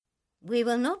We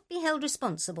will not be held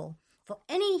responsible for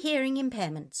any hearing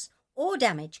impairments or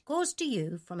damage caused to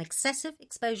you from excessive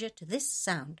exposure to this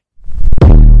sound.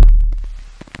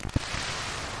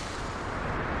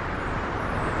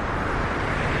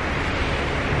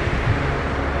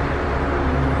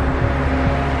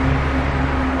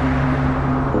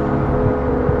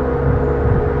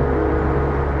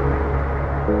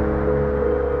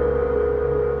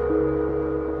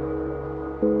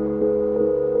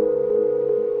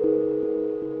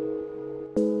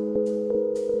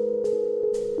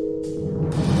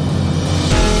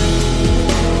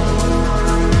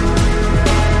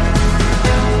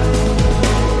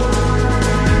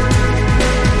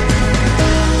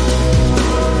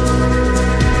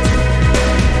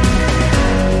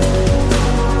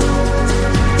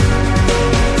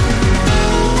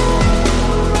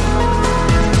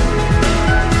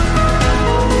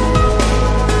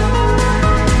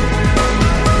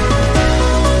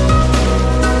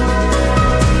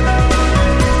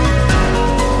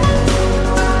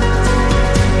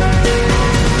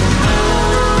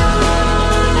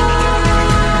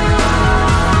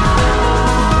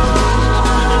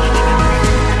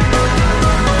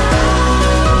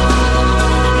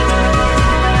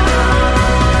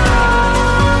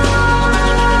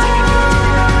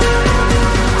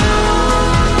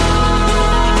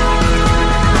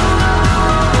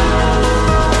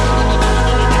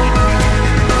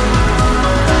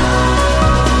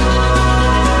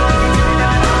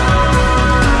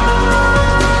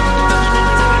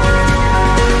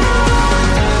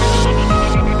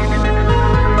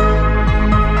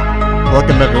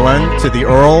 Welcome, everyone, to the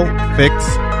Oral Fix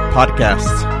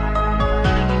Podcast.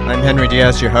 I'm Henry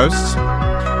Diaz, your host.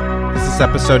 This is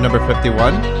episode number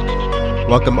 51.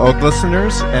 Welcome, old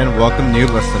listeners, and welcome, new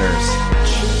listeners.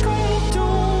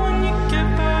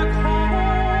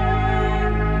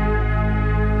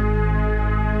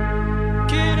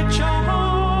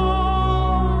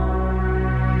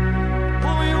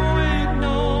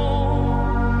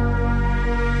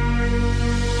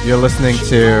 You're listening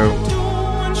to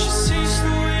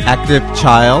Active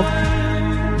Child.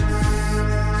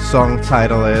 Song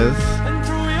title is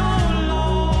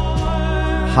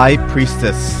High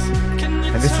Priestess.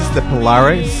 And this is the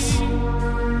Polaris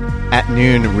at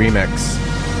Noon remix.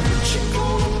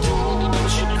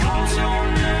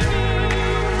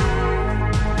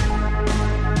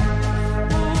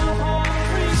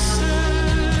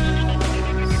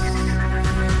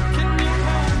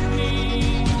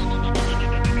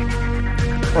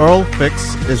 Oral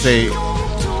Fix is a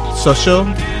social,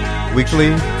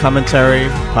 weekly commentary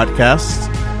podcast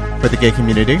for the gay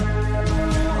community.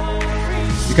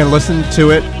 You can listen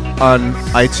to it on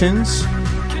iTunes,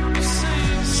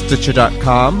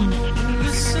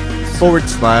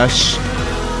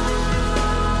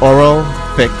 Stitcher.com/Oral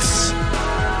Fix.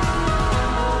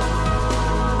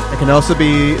 It can also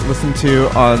be listened to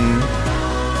on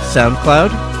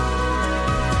SoundCloud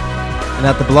and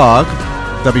at the blog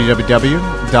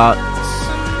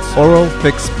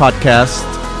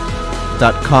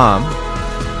www.oralfixpodcast.com,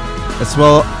 as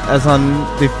well as on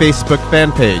the Facebook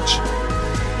fan page,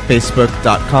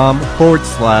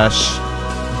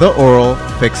 facebook.com/The Oral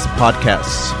Fix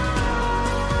Podcast.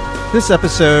 This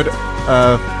episode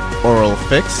of Oral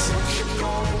Fix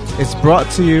is brought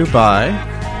to you by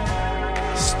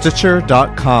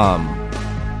Stitcher.com,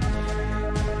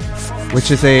 which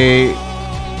is a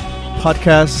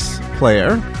podcast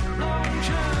player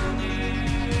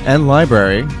and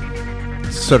library,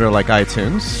 sort of like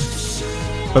iTunes,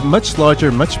 but much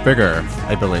larger, much bigger,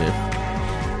 I believe,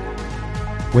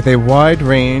 with a wide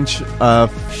range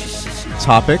of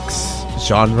topics,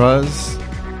 genres,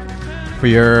 for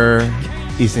your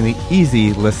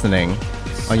easy listening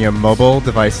on your mobile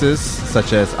devices,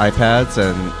 such as iPads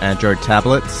and Android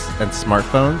tablets and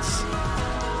smartphones.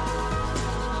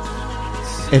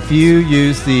 If you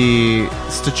use the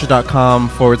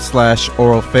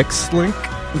Stitcher.com/Oral Fix link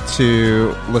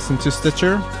to listen to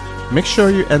Stitcher, make sure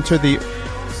you enter the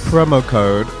promo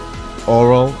code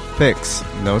Oral Fix,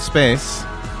 no space,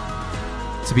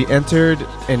 to be entered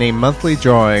in a monthly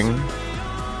drawing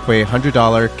for a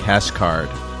 $100 cash card.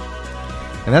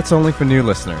 And that's only for new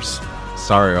listeners.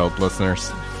 Sorry, old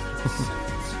listeners.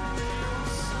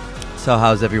 So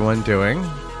how's everyone doing?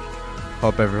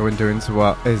 Hope everyone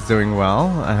is doing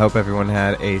well. I hope everyone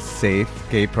had a safe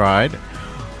Gay Pride.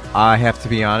 I have to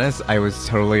be honest, I was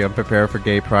totally unprepared for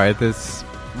Gay Pride this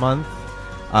month.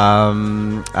 With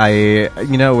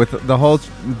the whole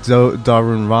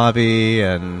Darun Ravi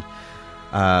and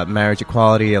marriage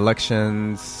equality,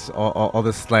 elections, all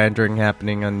the slandering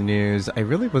happening on the news, I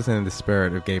really wasn't in the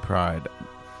spirit of Gay Pride.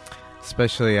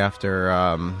 especially after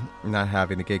not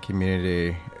having the gay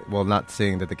community, well, not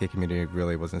seeing that the gay community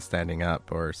really wasn't standing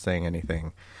up or saying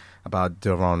anything about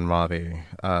Doron Ravi,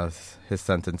 his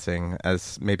sentencing.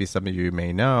 As maybe some of you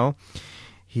may know,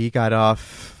 he got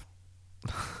off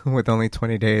with only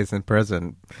 20 days in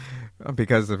prison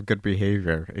because of good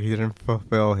behavior. He didn't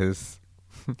fulfill his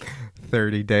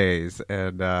 30 days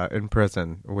and in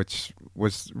prison, which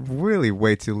was really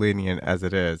way too lenient as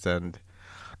it is. And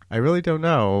I really don't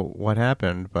know what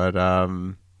happened, but I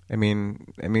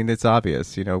mean, it's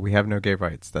obvious. You know, we have no gay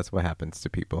rights. That's what happens to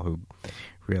people who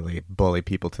really bully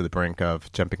people to the brink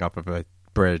of jumping off of a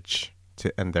bridge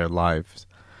to end their lives.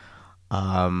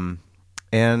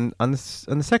 And on the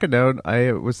second note,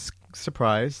 I was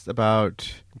surprised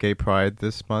about Gay Pride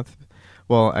this month.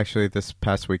 Well, actually, this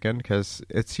past weekend, because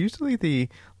it's usually the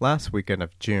last weekend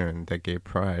of June that Gay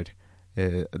Pride,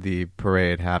 the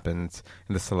parade happens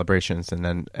and the celebrations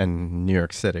in New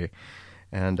York City.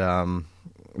 And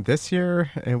this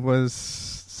year, it was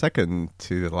second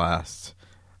to the last.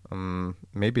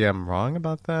 Maybe I'm wrong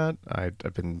about that. I've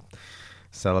been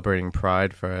celebrating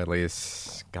Pride for at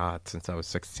least, God, since I was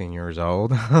 16 years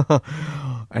old.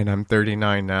 And I'm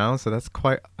 39 now, so that's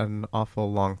quite an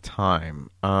awful long time.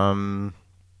 Well,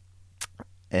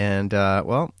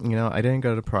 you know, I didn't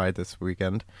go to Pride this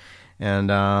weekend. And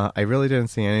I really didn't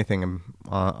see anything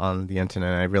on the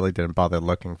internet. I really didn't bother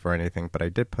looking for anything. But I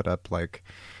did put up, like,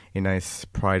 a nice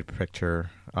Pride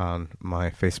picture on my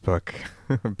Facebook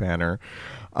banner.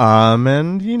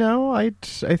 And, you know, I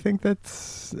think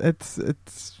it's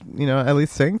you know, at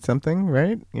least saying something,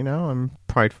 right? You know, I'm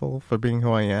prideful for being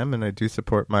who I am, and I do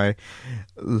support my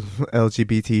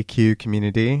LGBTQ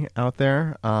community out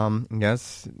there.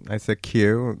 Yes, I said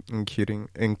Q,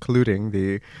 including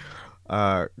the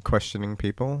questioning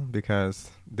people,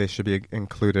 because they should be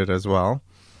included as well.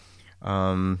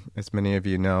 As many of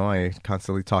you know, I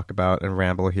constantly talk about and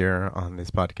ramble here on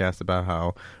this podcast about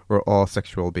how we're all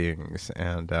sexual beings,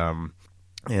 and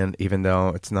even though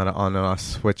it's not an on-off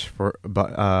switch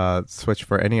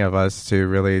for any of us to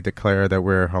really declare that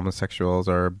we're homosexuals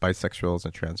or bisexuals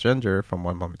and transgender from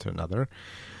one moment to another,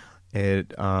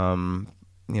 it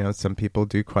you know, some people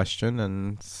do question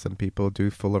and some people do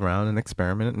fool around and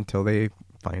experiment until they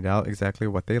find out exactly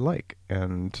what they like.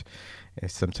 And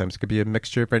sometimes it could be a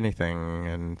mixture of anything,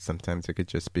 and sometimes it could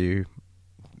just be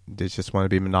they just want to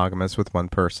be monogamous with one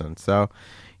person. So,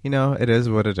 you know, it is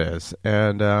what it is.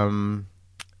 And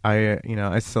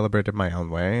I celebrated my own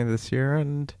way this year,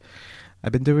 and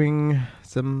I've been doing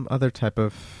some other type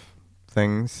of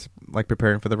things, like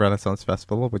preparing for the Renaissance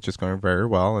Festival, which is going very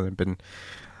well.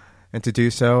 And to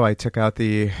do so, I took out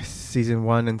the season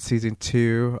 1 and season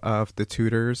 2 of The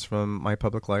Tudors from my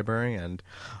public library, and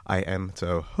I am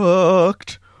so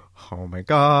hooked. Oh my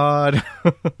God.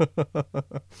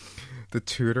 The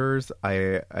Tudors,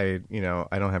 I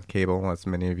don't have cable, as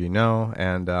many of you know,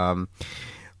 and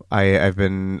I've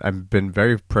been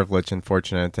very privileged and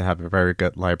fortunate to have a very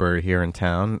good library here in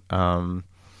town,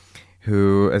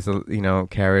 who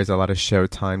carries a lot of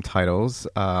Showtime titles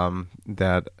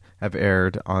that have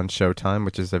aired on Showtime,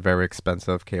 which is a very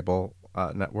expensive cable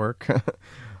network.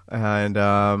 And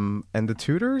The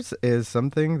Tudors is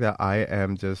something that I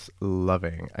am just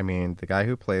loving. I mean, the guy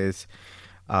who plays,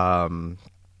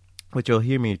 which you'll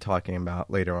hear me talking about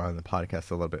later on in the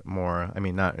podcast a little bit more. I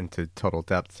mean, not into total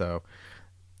depth. So,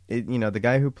 the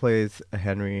guy who plays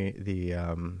Henry,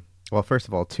 first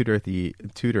of all, the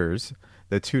Tudors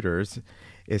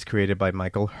is created by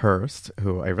Michael Hurst,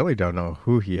 who I really don't know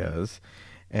who he is.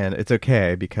 And it's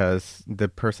okay, because the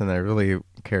person that I really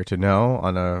care to know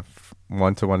on a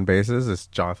one-to-one basis is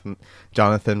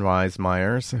Jonathan Rhys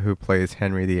Meyers, who plays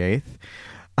Henry VIII.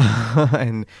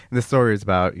 And the story is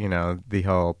about, the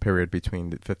whole period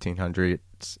between the 1500s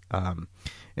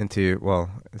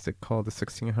is it called the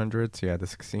 1600s? Yeah, the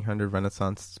 1600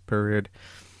 Renaissance period,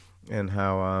 and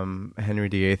how Henry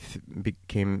VIII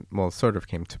came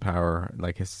to power,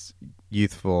 like his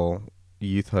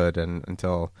youthhood, and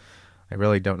until I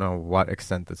really don't know what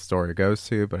extent the story goes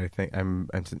to, but I think I'm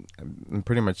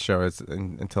pretty much sure it's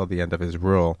until the end of his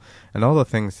rule, and all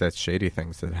the shady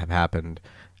things that have happened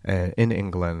in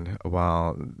England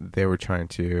while they were trying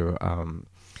to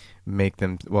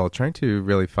trying to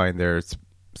really find their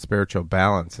spiritual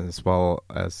balance, as well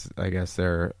as, I guess,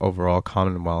 their overall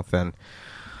commonwealth and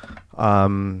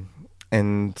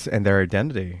their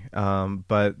identity.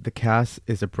 But the cast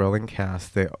is a brilliant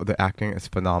cast. The acting is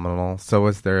phenomenal. So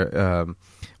is their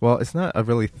it's not a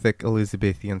really thick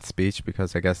Elizabethan speech,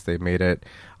 because I guess they made it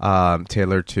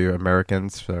tailored to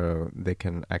Americans, so they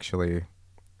can actually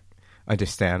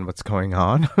understand what's going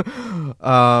on.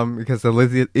 Because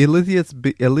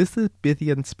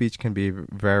Elizabethan speech can be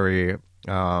very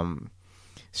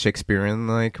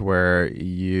Shakespearean-like, where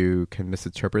you can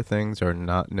misinterpret things or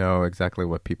not know exactly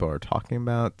what people are talking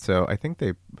about. So I think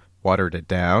they watered it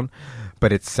down,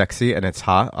 but it's sexy and it's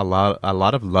hot. A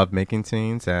lot of love-making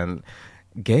scenes and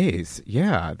gays.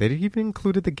 Yeah, they even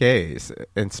included the gays,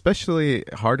 and especially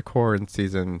hardcore in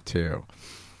season 2.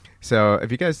 So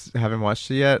if you guys haven't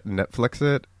watched it yet, Netflix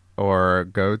it, or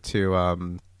go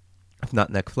to, if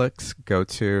not Netflix, go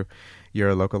to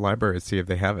your local library and see if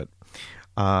they have it.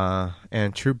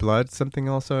 And True Blood, something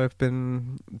also I've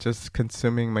been just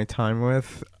consuming my time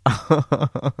with.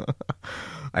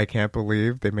 I can't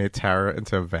believe they made Tara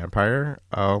into a vampire.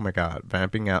 Oh my god,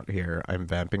 vamping out here. I'm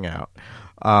vamping out.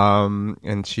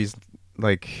 And she's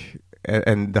like,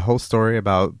 and the whole story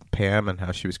about Pam and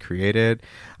how she was created.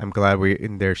 I'm glad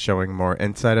they're showing more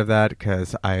insight of that,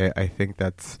 because I think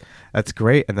that's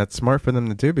great, and that's smart for them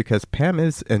to do, because Pam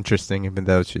is interesting even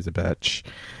though she's a bitch.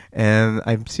 And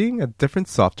I'm seeing a different,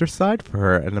 softer side for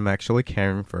her, and I'm actually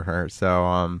caring for her.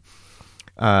 So,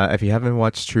 if you haven't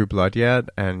watched True Blood yet,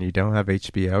 and you don't have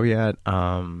HBO yet,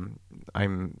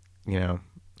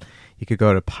 you could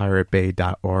go to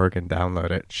piratebay.org and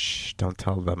download it. Shh, don't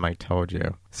tell them I told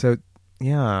you. So,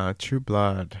 yeah, True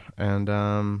Blood, and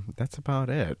that's about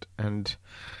it. And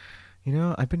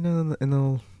I've been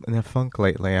in a funk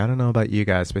lately. I don't know about you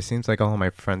guys, but it seems like all of my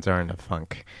friends are in a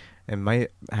funk. It might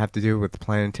have to do with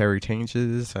planetary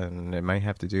changes, and it might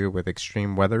have to do with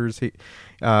extreme weather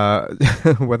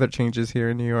changes here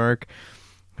in New York.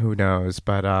 Who knows?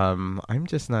 But I'm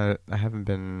just not. I haven't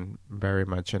been very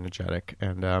much energetic,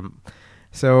 and but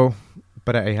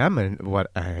what I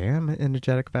am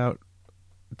energetic about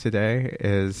today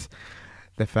is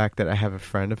the fact that I have a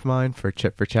friend of mine for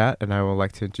Chit for Chat, and I would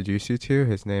like to introduce you to.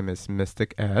 His name is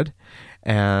Mystic Ed,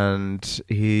 and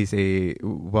he's a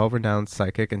well-renowned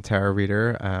psychic and tarot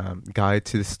reader, guide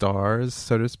to the stars,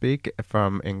 so to speak,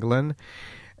 from England.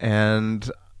 And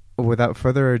without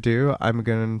further ado, I'm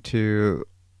going to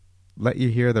let you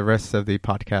hear the rest of the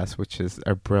podcast, which is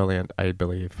a brilliant, I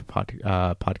believe,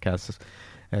 podcast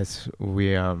as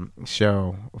we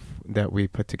show that we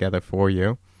put together for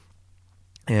you.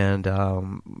 And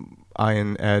I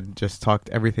and Ed just talked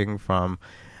everything from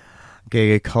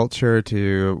gay culture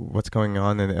to what's going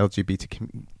on in the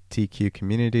LGBTQ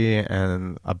community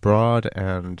and abroad,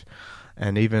 and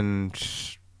even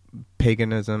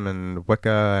paganism and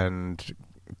Wicca and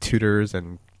tutors,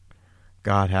 and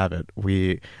God have it,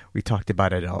 we talked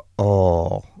about it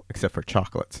all except for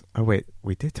chocolates. Oh wait,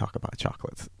 we did talk about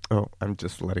chocolates. Oh, I'm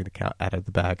just letting the cat out of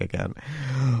the bag again.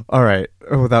 All right,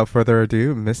 without further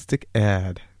ado, Mystic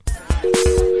Ed.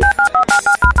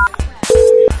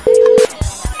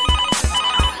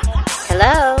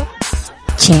 Hello?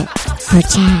 Chit for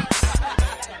Chat.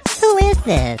 Who is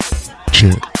this?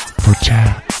 Chit for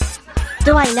Chat.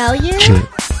 Do I know you? Chit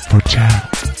for Chat.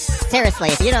 Seriously,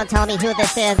 if you don't tell me who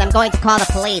this is, I'm going to call the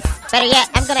police. Better yet,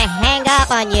 I'm going to hang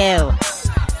up on you.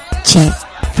 Chit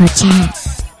for Chat.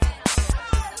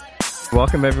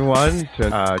 Welcome everyone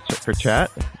to Chit for Chat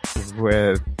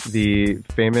with the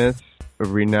famous,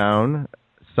 renowned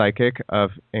psychic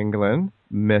of England,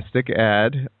 Mystic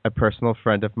Ed, a personal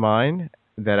friend of mine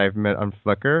that I've met on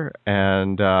Flickr,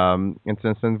 and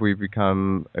since then we've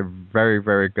become very,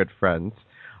 very good friends.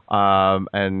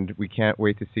 And we can't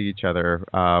wait to see each other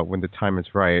when the time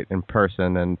is right in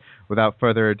person. And without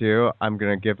further ado, I'm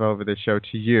going to give over the show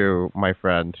to you, my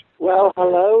friend. Well,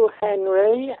 hello,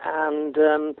 Henry, and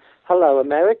hello,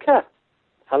 America.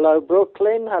 Hello,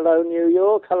 Brooklyn. Hello, New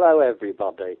York. Hello,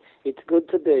 everybody. It's good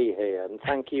to be here, and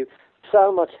thank you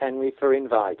so much, Henry, for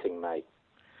inviting me.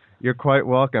 You're quite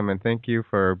welcome, and thank you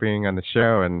for being on the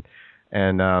show and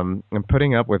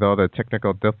putting up with all the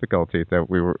technical difficulties that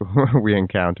we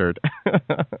encountered.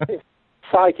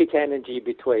 Psychic energy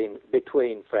between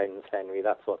friends, Henry.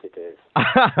 That's what it is.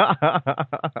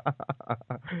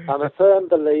 I'm a firm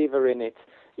believer in it.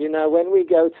 You know, when we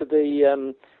go to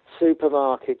the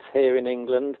supermarkets here in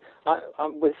England,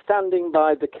 we're standing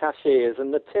by the cashiers,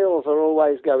 and the tills are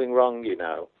always going wrong. You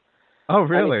know. Oh,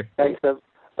 really? And it's a case of,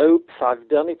 oops, I've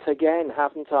done it again,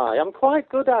 haven't I? I'm quite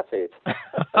good at it.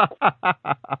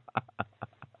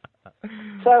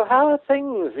 So how are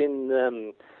things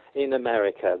in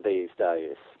America these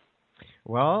days?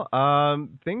 Well,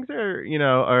 things are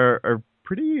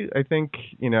pretty, I think,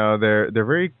 they're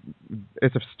very,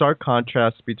 it's a stark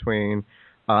contrast between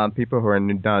people who are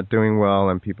not doing well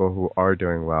and people who are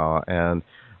doing well. And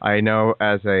I know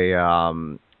as a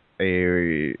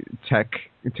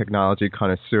technology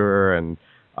connoisseur and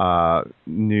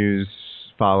news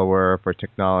follower for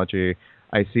technology,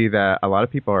 I see that a lot of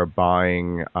people are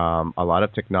buying a lot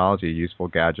of technology, useful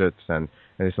gadgets, and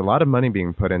there's a lot of money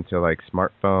being put into like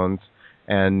smartphones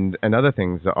and other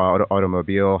things,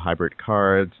 automobile, hybrid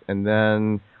cars. And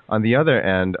then on the other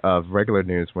end of regular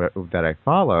news that I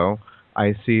follow,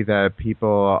 I see that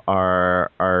people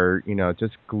are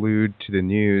just glued to the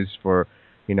news for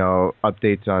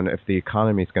updates on if the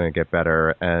economy is going to get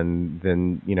better, and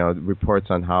then reports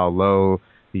on how low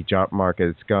the job market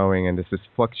is going, and this is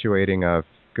fluctuating of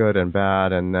good and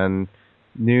bad, and then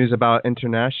news about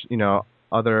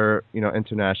other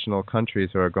international countries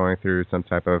who are going through some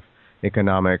type of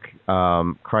economic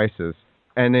crisis,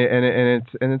 and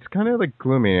it's kind of like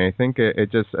gloomy. I think it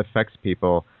just affects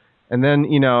people, and then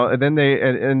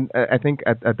I think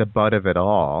at the butt of it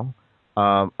all,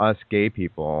 us gay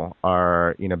people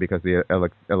are because the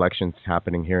elections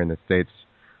happening here in the States,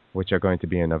 which are going to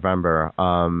be in November.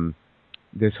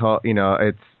 This whole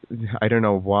it's I don't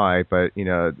know why, but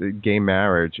the gay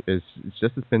marriage it's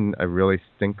been a really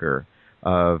stinker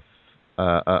of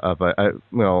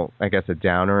I guess a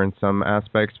downer in some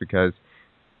aspects, because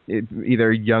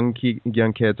either young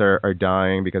kids are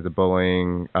dying because of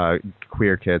bullying,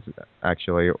 queer kids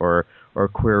actually, or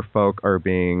queer folk are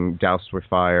being doused with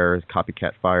fires,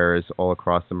 copycat fires all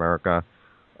across America,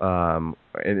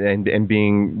 and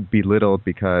being belittled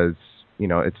because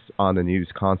it's on the news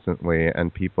constantly,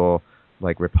 and people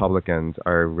like Republicans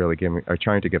are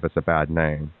trying to give us a bad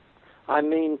name. I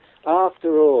mean,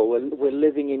 after all, we're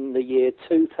living in the year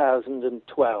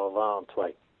 2012, aren't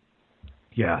we?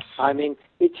 Yes. I mean,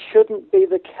 it shouldn't be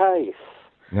the case.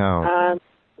 No. And,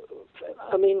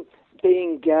 I mean,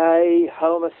 being gay,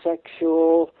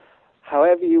 homosexual,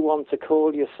 however you want to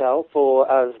call yourself,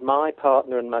 or as my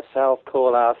partner and myself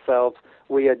call ourselves,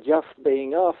 we are just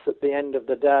being us at the end of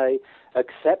the day.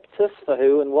 Accept us for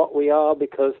who and what we are,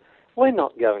 because we're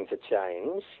not going to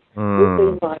change. We've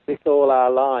been like this all our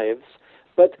lives.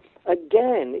 But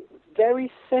again,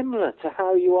 very similar to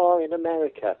how you are in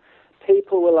America.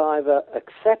 People will either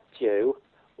accept you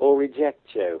or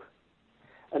reject you.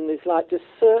 And there's just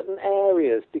certain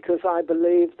areas, because I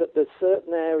believe that there's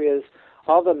certain areas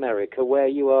of America where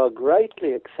you are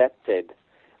greatly accepted,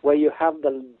 where you have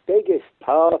the biggest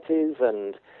parties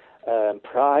and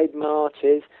pride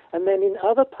marches, and then in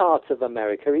other parts of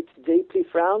America it's deeply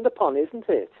frowned upon, isn't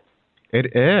it?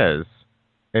 It is.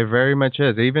 It very much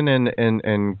is. Even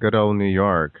in good old New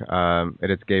York,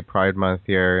 it is Gay Pride Month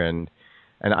here, and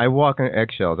I walk on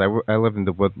eggshells. I live in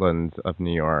the Woodlands of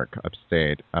New York,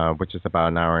 upstate, which is about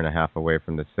an hour and a half away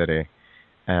from the city.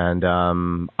 And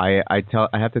I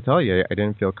have to tell you, I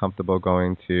didn't feel comfortable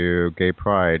going to Gay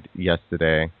Pride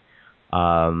yesterday,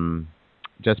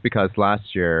 just because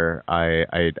last year I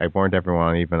warned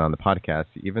everyone, even on the podcast,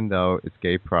 even though it's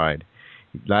Gay Pride,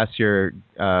 last year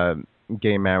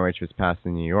gay marriage was passed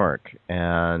in New York,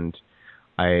 and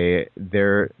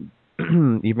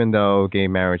even though gay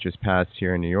marriage was passed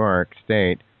here in New York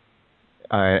State,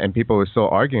 and people were still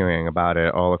arguing about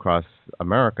it all across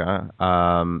America,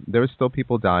 there were still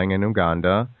people dying in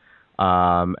Uganda,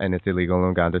 and it's illegal in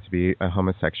Uganda to be a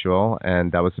homosexual,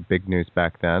 and that was the big news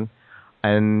back then.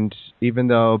 And even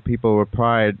though people were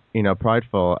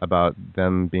prideful about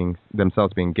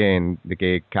themselves being gay in the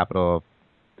gay capital of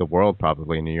the world,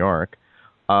 probably New York,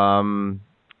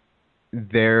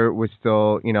 there was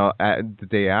still, the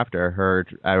day after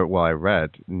I read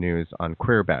news on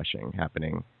queer bashing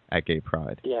happening at Gay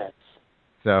Pride. Yes.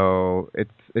 So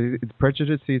it's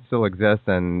prejudice still exists,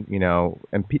 and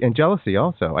and jealousy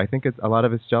also. I think a lot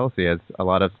of it's jealousy, as a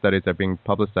lot of studies are being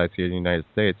publicized here in the United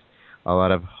States. A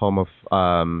lot of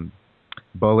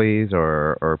bullies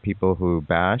or people who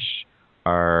bash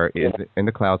are in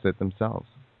the closet themselves.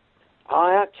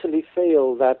 I actually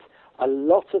feel that a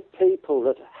lot of people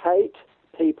that hate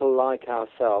people like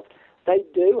ourselves, they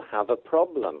do have a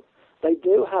problem. They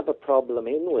do have a problem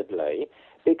inwardly,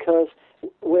 because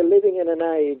we're living in an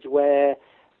age where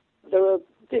there are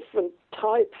different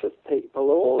types of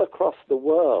people all across the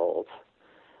world,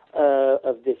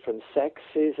 of different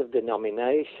sexes, of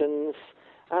denominations,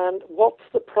 and what's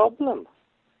the problem?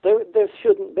 There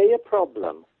shouldn't be a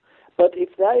problem. But if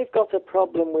they've got a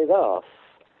problem with us,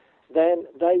 then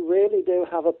they really do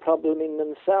have a problem in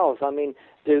themselves. I mean,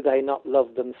 do they not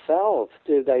love themselves?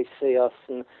 Do they see us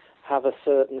and have a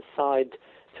certain side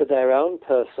to their own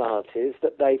personalities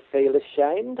that they feel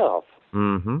ashamed of?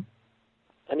 Mm-hmm.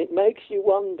 And it makes you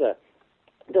wonder,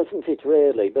 doesn't it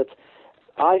really? But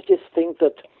I just think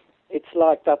that it's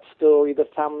like that story, the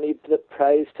family that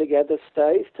prays together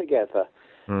stays together.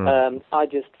 I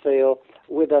just feel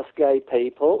with us gay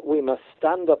people, we must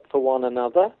stand up for one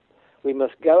another. We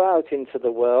must go out into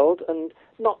the world and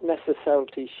not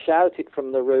necessarily shout it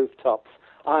from the rooftops,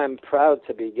 I am proud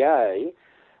to be gay,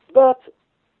 but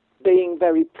being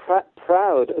very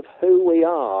proud of who we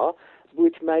are,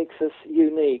 which makes us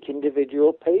unique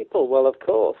individual people. Well, of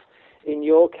course, in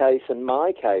your case and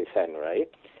my case, Henry,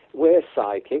 we're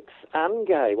psychics and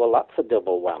gay. Well, that's a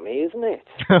double whammy, isn't it?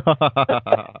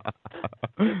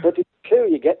 But it's true,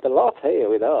 you get the lot here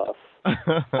with us.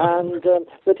 And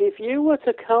but if you were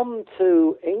to come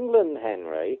to England,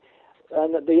 Henry,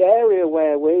 and the area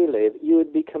where we live, you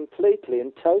would be completely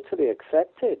and totally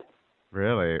accepted.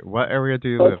 Really? What area do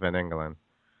you live in England?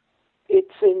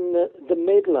 It's in the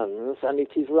Midlands, and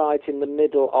it is right in the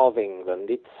middle of England.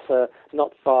 It's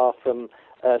not far from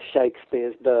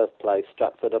Shakespeare's birthplace,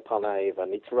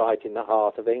 Stratford-upon-Avon. It's right in the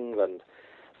heart of England.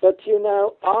 But, you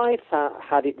know, I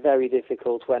had it very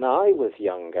difficult when I was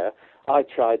younger. I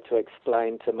tried to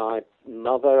explain to my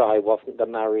mother I wasn't the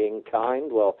marrying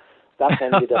kind. Well, that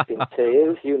ended up in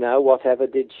tears. You know, whatever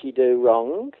did she do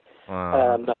wrong?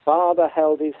 My father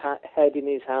held his head in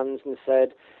his hands and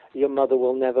said, your mother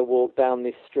will never walk down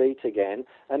this street again.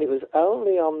 And it was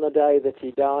only on the day that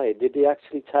he died did he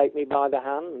actually take me by the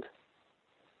hand.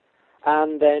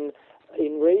 And then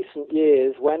in recent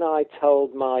years, when I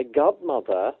told my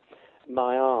godmother,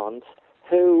 my aunt,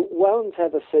 who won't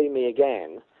ever see me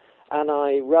again, and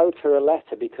I wrote her a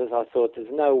letter because I thought there's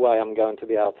no way I'm going to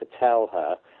be able to tell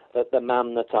her that the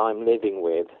man that I'm living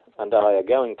with and I are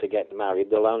going to get married,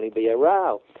 there'll only be a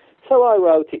row. So I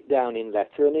wrote it down in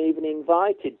letter and even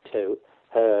invited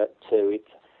her to it.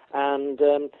 And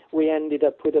we ended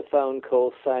up with a phone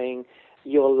call saying,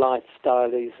 your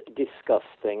lifestyle is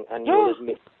disgusting and you'll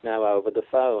admit now over the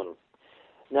phone.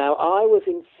 Now, I was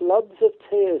in floods of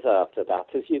tears after that,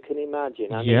 as you can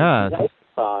imagine. I Yes. was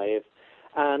 85,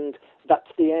 and that's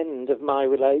the end of my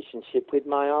relationship with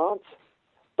my aunt.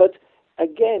 But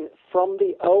again, from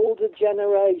the older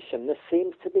generation, there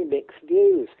seems to be mixed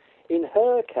views. In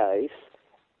her case,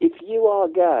 if you are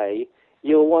gay,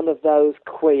 you're one of those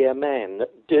queer men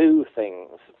that do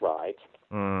things, right?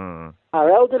 Our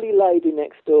elderly lady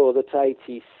next door that's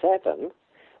 87,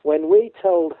 when we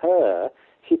told her,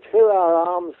 she threw our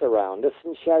arms around us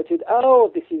and shouted, oh,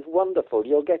 this is wonderful,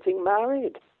 you're getting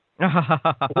married.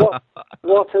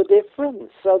 What a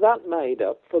difference. So that made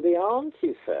up for the aunt,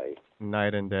 you see.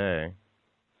 Night and day.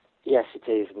 Yes, it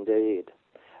is indeed.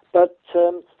 But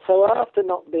so after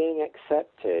not being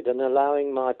accepted and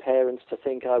allowing my parents to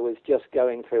think I was just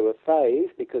going through a phase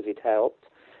because it helped,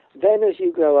 then as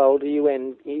you grow older, you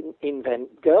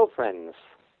invent girlfriends.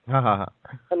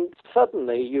 And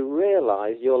suddenly you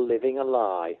realize you're living a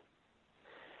lie.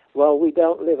 Well, we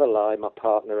don't live a lie, my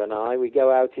partner and I. We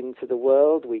go out into the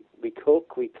world, we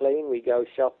cook, we clean, we go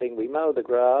shopping, we mow the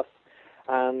grass,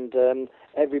 and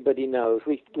everybody knows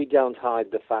we don't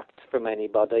hide the facts from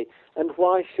anybody. And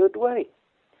why should we?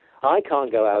 I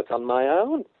can't go out on my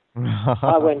own.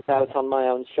 I went out on my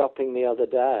own shopping the other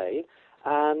day,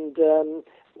 and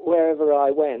wherever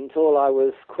I went, all I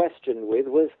was questioned with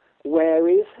was, where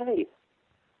is he?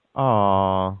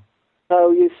 Aww.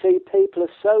 So you see, people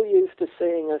are so used to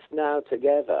seeing us now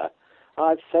together.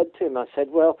 I've said to him, I said,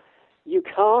 well, you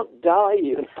can't die,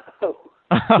 you know.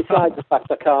 Besides the fact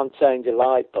I can't change a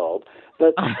light bulb,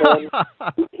 but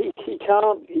he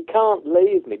can't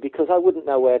leave me because I wouldn't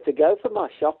know where to go for my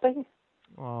shopping.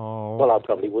 Oh. Well, I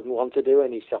probably wouldn't want to do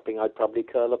any shopping. I'd probably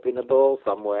curl up in a ball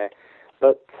somewhere.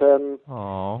 But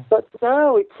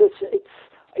no,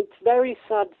 it's very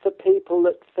sad for people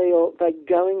that feel they're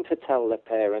going to tell their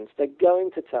parents, they're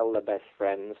going to tell their best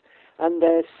friends, and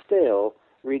they're still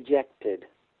rejected.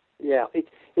 Yeah,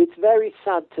 it's very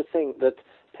sad to think that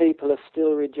people are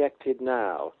still rejected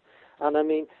now. And I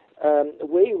mean,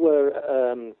 we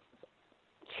were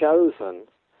chosen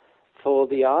for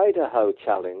the Idaho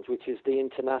Challenge, which is the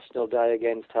International Day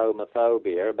Against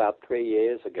Homophobia, about 3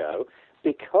 years ago,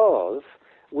 because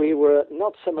we were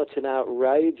not so much an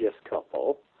outrageous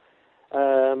couple.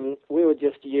 We were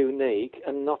just unique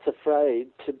and not afraid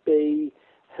to be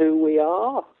who we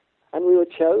are. And we were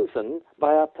chosen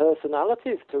by our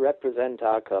personalities to represent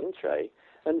our country,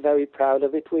 and very proud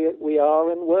of it we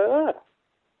are and were.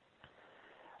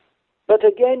 But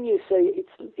again, you see,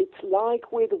 it's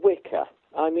like with Wicca.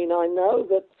 I mean, I know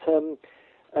that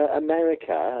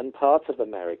America and parts of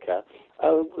America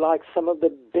are like some of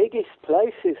the biggest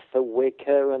places for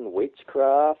Wicca and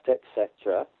witchcraft,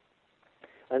 etc.,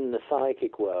 and the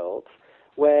psychic world,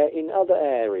 where in other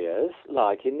areas,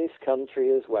 like in this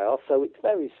country as well, so it's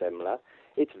very similar,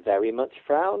 it's very much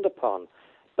frowned upon.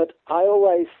 But I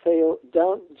always feel,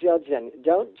 don't judge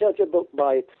a book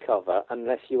by its cover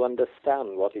unless you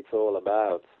understand what it's all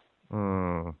about.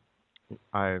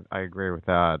 I agree with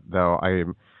that. Though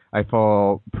I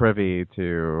fall privy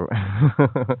to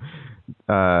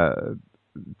uh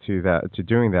to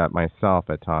doing that myself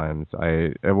at times.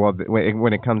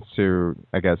 When it comes to,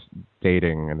 I guess,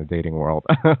 dating in the dating world,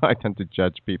 I tend to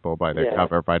judge people by their Yeah.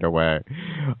 cover right away.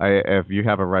 If you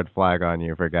have a red flag on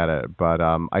you, forget it. But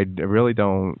really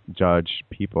don't judge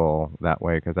people that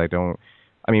way because I don't.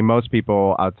 I mean, most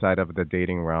people outside of the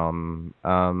dating realm,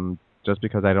 just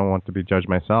because I don't want to be judged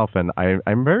myself, and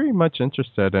I'm very much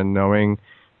interested in knowing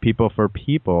people for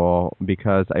people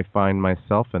because I find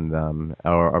myself in them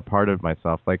or a part of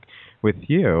myself. Like with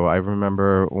you, I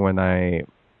remember when uh,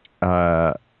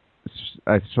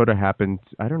 I sort of happened.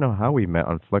 I don't know how we met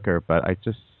on Flickr, but I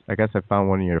guess I found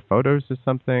one of your photos or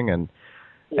something,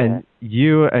 Yeah. and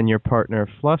you and your partner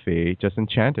Fluffy just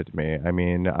enchanted me. I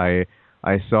mean, I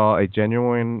saw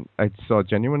genuine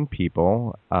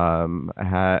people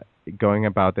going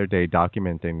about their day,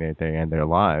 documenting their day and their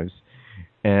lives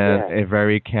in Yeah. a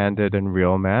very candid and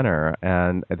real manner,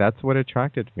 and that's what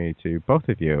attracted me to both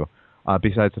of you.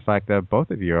 Besides the fact that both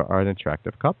of you are an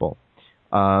attractive couple.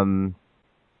 Um,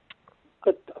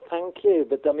 But thank you.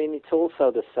 But I mean, it's also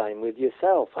the same with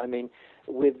yourself. I mean,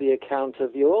 with the account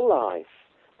of your life,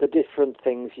 the different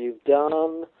things you've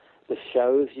done, the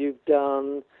shows you've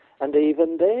done, and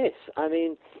even this. I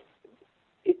mean,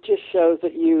 it just shows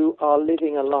that you are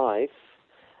living a life,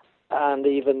 and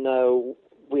even though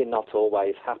we're not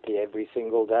always happy every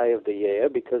single day of the year,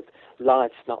 because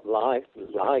life's not life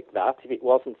like that. If it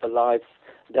wasn't for life's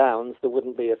downs, there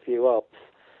wouldn't be a few ups.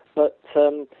 But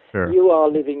sure. you are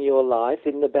living your life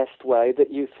in the best way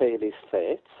that you feel is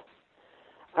fit,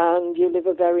 and you live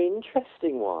a very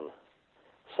interesting one.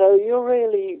 So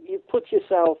you've put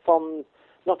yourself on,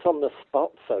 not on the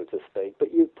spot, so to speak,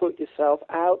 but you've put yourself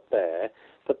out there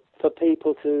for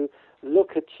people to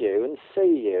look at you and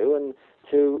see you and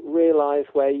to realize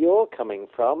where you're coming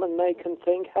from, and they can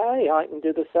think, hey, I can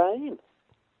do the same.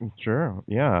 Sure.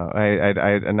 Yeah.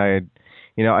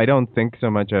 I don't think so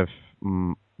much of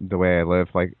the way I live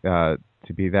like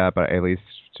to be that, but at least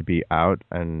to be out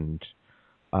and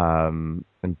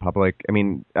in public. I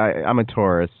mean, I'm a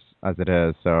Taurus as it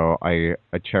is, so I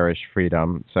cherish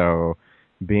freedom. So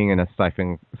being in a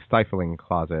stifling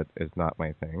closet is not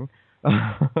my thing,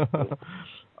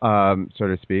 so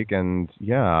to speak. And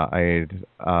yeah,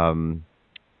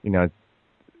 you know,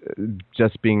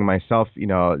 just being myself,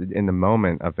 in the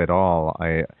moment of it all,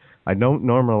 I don't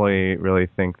normally really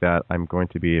think that I'm going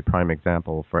to be a prime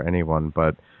example for anyone,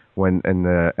 but when in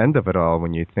the end of it all,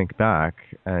 when you think back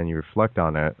and you reflect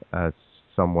on it as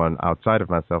someone outside of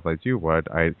myself as you would,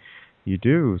 you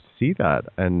do see that,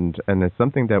 and it's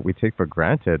something that we take for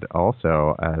granted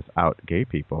also as out gay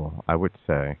people, I would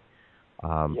say.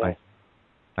 Yes.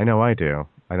 I know I do.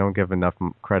 I don't give enough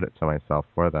credit to myself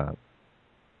for that.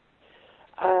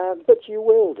 But you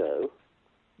will do.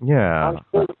 Yeah. I'm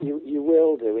sure you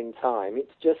will do in time.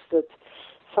 It's just that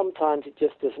sometimes it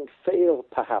just doesn't feel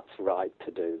perhaps right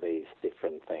to do these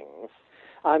different things.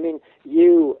 I mean,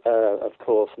 you, of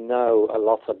course, know a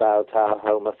lot about our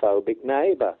homophobic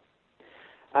neighbour.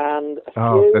 And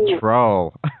the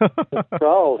troll. The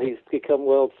troll. He's become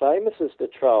world famous as the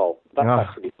troll. That's Yeah.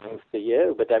 actually thanks to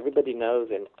you, but everybody knows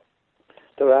him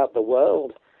throughout the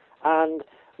world. And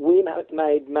we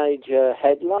made major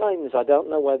headlines. I don't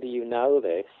know whether you know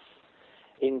this.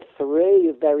 In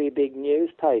 3 very big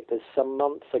newspapers some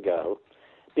months ago,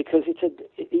 because it had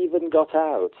even got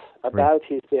out about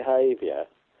his behaviour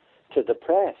to the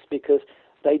press, because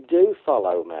they do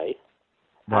follow me.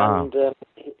 Wow. And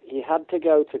he had to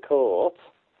go to court,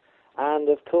 and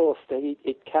of course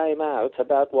it came out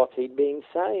about what he'd been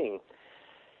saying.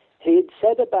 He'd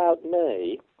said about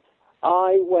me,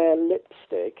 I wear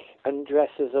lipstick and dress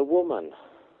as a woman.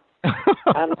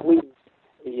 and we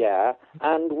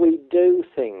do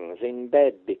things in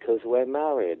bed because we're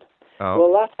married. Oh.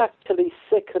 Well, that actually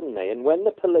sickened me, and when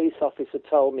the police officer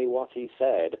told me what he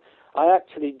said, I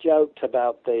actually joked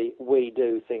about the we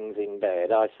do things in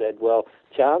bed. I said, well,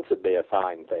 chance would be a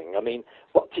fine thing. I mean,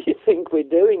 what do you think we're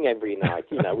doing every night?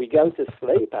 We go to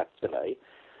sleep, actually.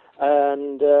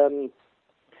 And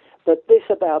but this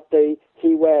about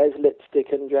he wears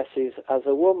lipstick and dresses as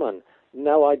a woman.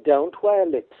 No, I don't wear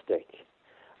lipstick.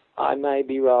 I may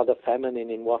be rather feminine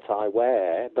in what I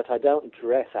wear, but I don't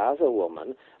dress as a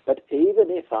woman. But even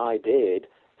if I did,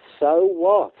 so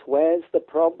what? Where's the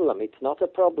problem? It's not a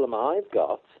problem I've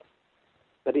got,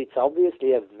 but it's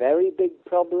obviously a very big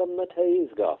problem that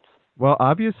he's got. Well,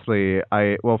 obviously,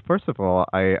 first of all,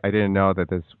 I didn't know that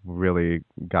this really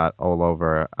got all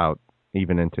over out,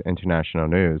 even into international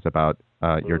news about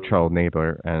your troll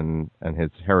neighbor and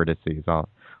his heresies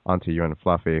onto you and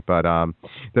Fluffy. But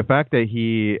the fact that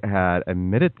he had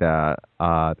admitted that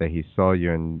he saw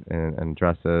you in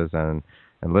dresses and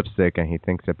lipstick, and he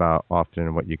thinks about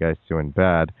often what you guys do in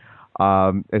bed,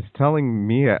 is telling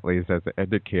me, at least as an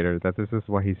educator, that this is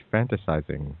what he's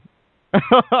fantasizing.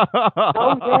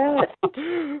 Oh yes.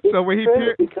 So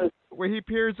when he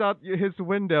peers out his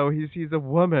window, he sees a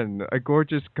woman, a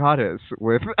gorgeous goddess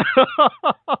with.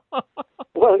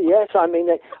 Well, yes. I mean,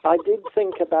 I did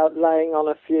think about laying on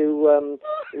a few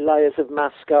layers of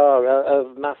mascara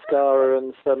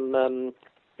and some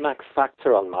Max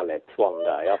Factor on my lips one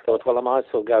day. I thought, well, I might as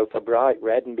well go for bright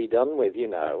red and be done with,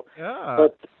 Yeah.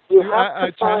 But you have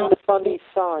to find the funny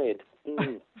side.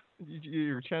 Mm.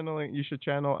 You're channeling. You should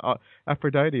channel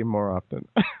Aphrodite more often.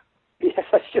 Yes,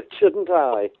 I shouldn't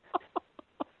I?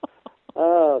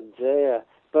 Oh dear.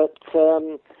 But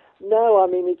no, I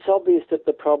mean it's obvious that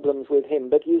the problem's with him.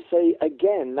 But you see,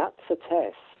 again, that's a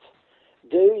test.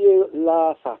 Do you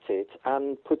laugh at it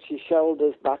and put your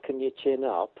shoulders back and your chin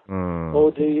up,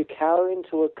 or do you cower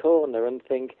into a corner and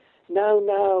think,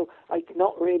 no, it's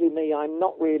not really me. I'm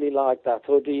not really like that.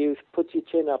 Or do you put your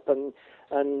chin up and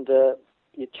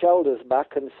your shoulders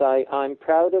back and say, I'm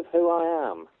proud of who I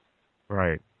am.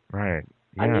 Right. Yeah.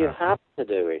 And you have to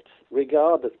do it,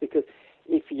 regardless, because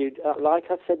if you, like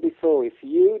I said before, if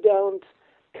you don't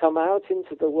come out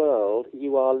into the world,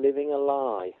 you are living a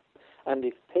lie. And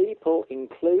if people,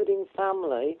 including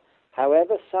family,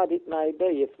 however sad it may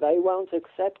be, if they won't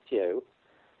accept you,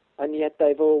 and yet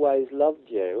they've always loved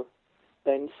you,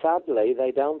 then sadly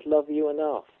they don't love you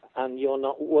enough, and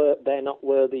they're not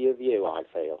worthy of you, I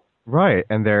feel. Right,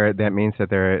 and that means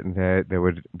that they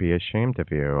would be ashamed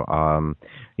of you. I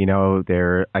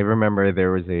remember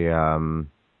there was a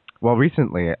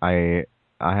recently I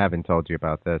haven't told you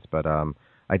about this, but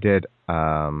I did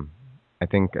I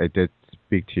think I did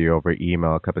speak to you over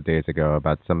email a couple of days ago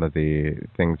about some of the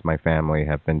things my family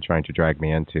have been trying to drag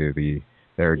me into,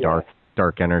 their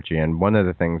dark energy, and one of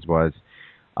the things was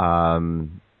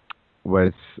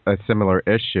a similar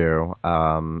issue,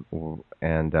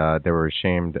 and they were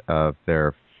ashamed of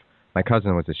my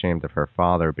cousin was ashamed of her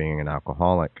father being an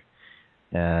alcoholic,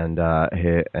 and the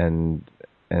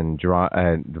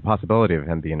possibility of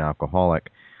him being an alcoholic.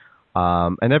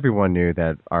 And everyone knew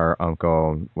that our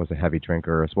uncle was a heavy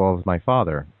drinker, as well as my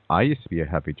father. I used to be a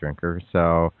heavy drinker,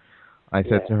 so I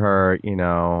said to her,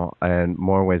 in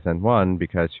more ways than one,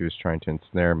 because she was trying to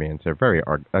ensnare me into a very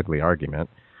ugly argument,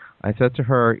 I said to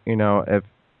her, if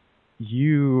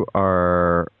you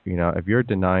are, if you're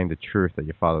denying the truth that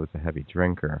your father was a heavy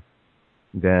drinker,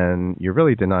 then you're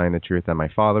really denying the truth that my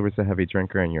father was a heavy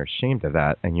drinker, and you're ashamed of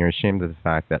that, and you're ashamed of the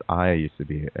fact that I used to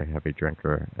be a heavy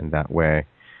drinker in that way.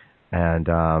 And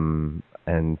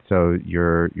so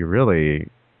you're really,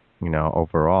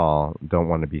 overall don't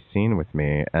want to be seen with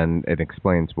me, and it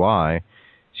explains why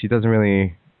she doesn't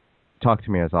really talk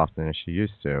to me as often as she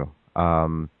used to.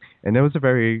 And it was a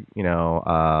very,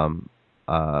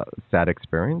 sad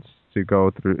experience to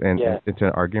go through into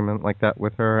an argument like that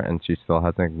with her, and she still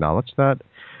hasn't acknowledged that.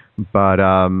 But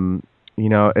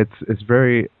it's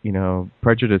very,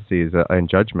 prejudices and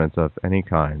judgments of any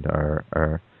kind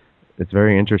are. It's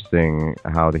very interesting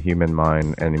how the human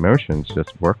mind and emotions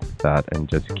just work with that and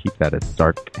just keep that as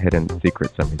dark, hidden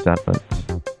secrets and resentments.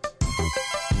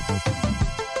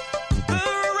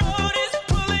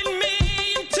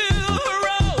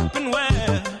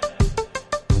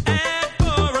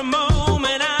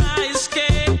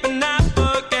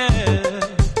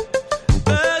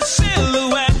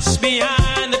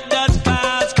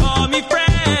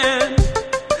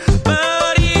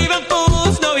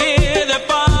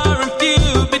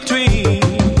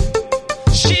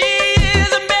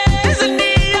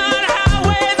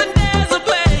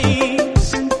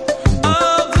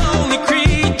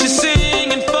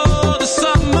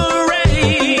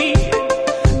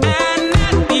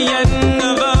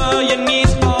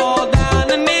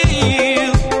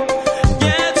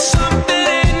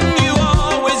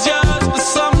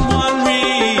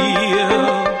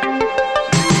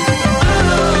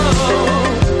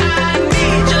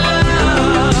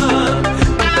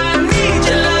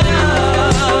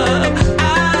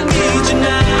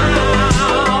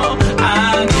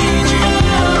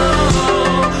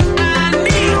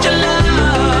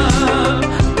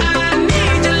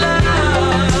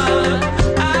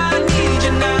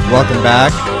 Welcome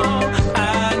back.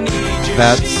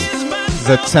 That's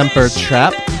The Temper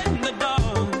Trap.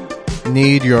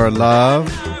 Need Your Love,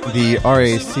 the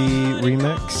RAC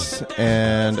remix.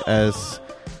 And as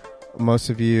most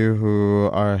of you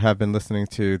who have been listening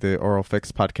to the Oral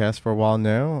Fix podcast for a while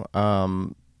know,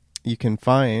 you can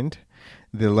find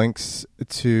the links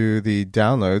to the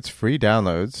downloads, free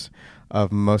downloads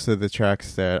of most of the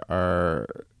tracks that are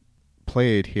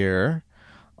played here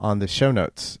on the show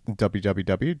notes,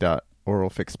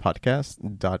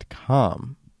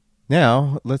 www.oralfixpodcast.com.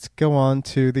 Now, let's go on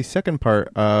to the second part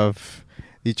of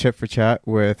the Chip for Chat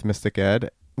with Mystic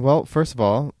Ed. Well, first of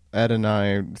all, Ed and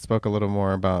I spoke a little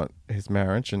more about his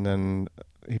marriage, and then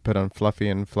he put on Fluffy,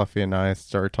 and Fluffy and I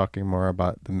started talking more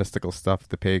about the mystical stuff,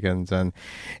 the pagans, and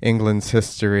England's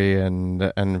history,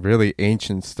 and really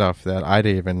ancient stuff that I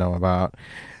didn't even know about.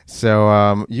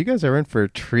 So you guys are in for a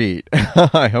treat.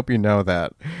 I hope you know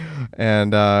that.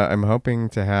 And I'm hoping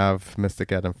to have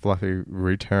Mystic Ed and Fluffy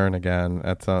return again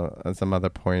at some other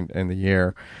point in the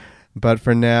year. But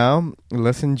for now,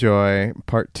 let's enjoy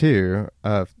part 2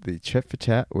 of the Chip for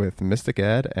Chat with Mystic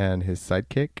Ed and his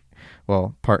sidekick,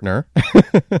 well, partner,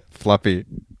 Fluffy.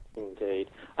 Indeed.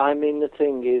 I mean, the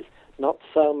thing is, not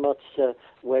so much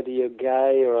whether you're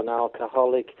gay or an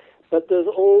alcoholic, but there's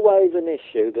always an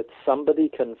issue that somebody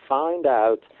can find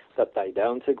out that they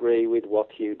don't agree with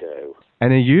what you do.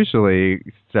 And it usually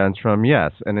stems from,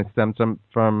 and it stems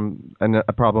from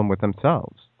a problem with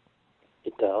themselves.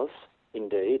 It does,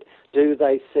 indeed. Do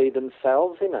they see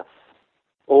themselves enough?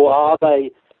 Or are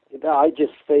they... I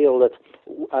just feel that,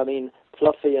 I mean,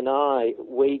 Fluffy and I,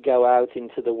 we go out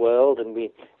into the world, and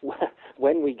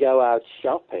when we go out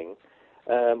shopping...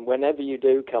 whenever you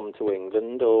do come to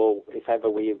England, or if ever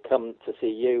we come to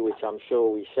see you, which I'm sure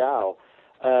we shall,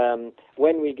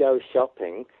 when we go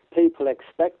shopping, people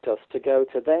expect us to go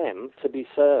to them to be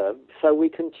served so we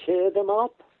can cheer them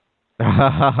up.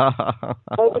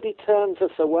 Nobody turns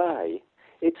us away.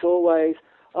 It's always,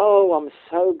 oh, I'm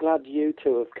so glad you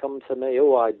two have come to me.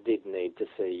 Oh, I did need to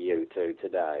see you two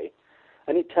today.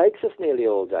 And it takes us nearly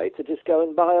all day to just go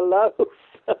and buy a loaf.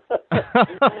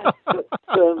 But,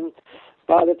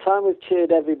 by the time we've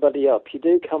cheered everybody up, you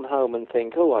do come home and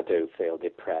think, oh, I do feel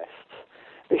depressed.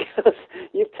 Because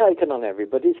you've taken on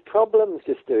everybody's problems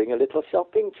just doing a little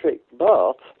shopping trip.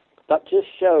 But that just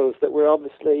shows that we're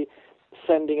obviously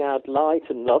sending out light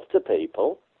and love to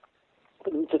people for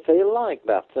them to feel like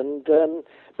that. And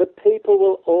but people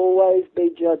will always be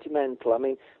judgmental. I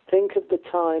mean, think of the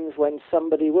times when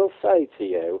somebody will say to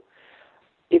you,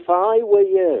 if I were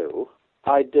you,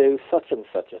 I'd do such and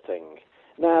such a thing.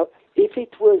 Now, if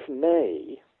it was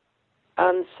me,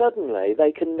 and suddenly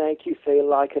they can make you feel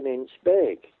like an inch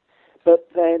big, but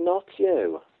they're not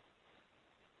you.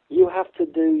 You have to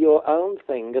do your own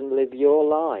thing and live your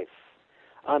life.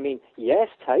 I mean, yes,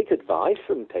 take advice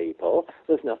from people.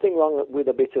 There's nothing wrong with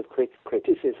a bit of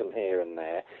criticism here and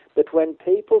there. But when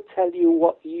people tell you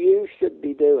what you should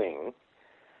be doing,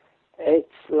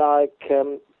 it's like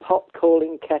pot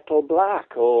calling kettle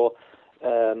black, or,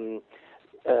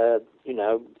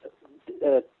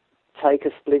 take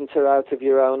a splinter out of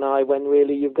your own eye when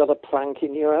really you've got a plank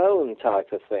in your own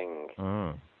type of thing.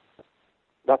 Mm.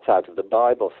 That's out of the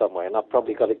Bible somewhere, and I've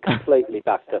probably got it completely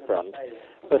back to front.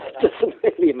 But it doesn't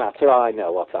really matter. I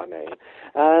know what I mean.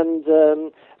 And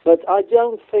but I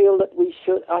don't feel that we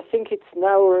should. I think it's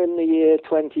now we're in the year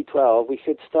 2012. We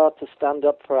should start to stand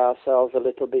up for ourselves a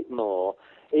little bit more,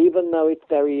 even though it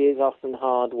very is often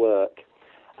hard work.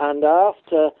 And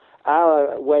after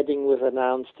our wedding was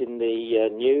announced in the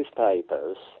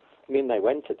newspapers, I mean, they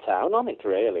went to town on it,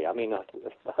 really. I mean,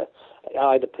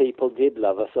 either people did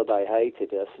love us or they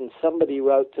hated us. And somebody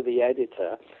wrote to the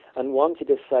editor and wanted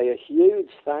to say a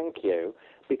huge thank you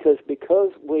because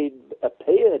we'd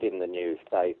appeared in the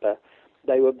newspaper,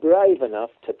 they were brave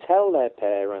enough to tell their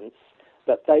parents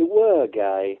that they were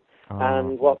gay. Oh.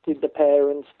 And what did the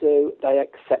parents do? They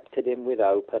accepted him with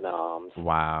open arms.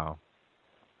 Wow.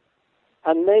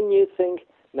 And then you think,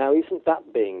 now isn't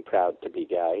that being proud to be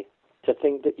gay? To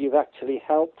think that you've actually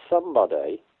helped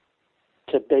somebody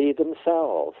to be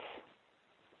themselves.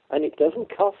 And it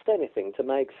doesn't cost anything to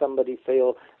make somebody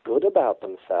feel good about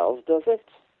themselves, does it?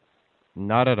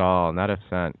 Not at all, not a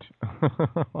cent.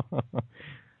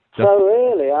 So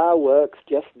really, our work's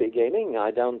just beginning.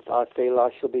 I feel I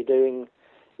shall be doing,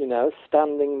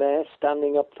 standing there,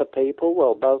 standing up for people,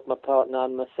 well, both my partner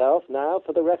and myself now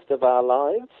for the rest of our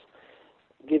lives,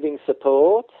 giving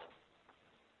support.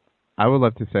 I would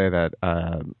love to say that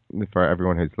for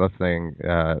everyone who's listening,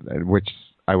 which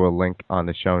I will link on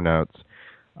the show notes,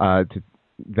 that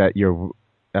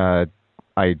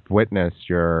I witnessed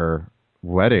your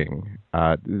wedding,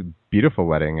 beautiful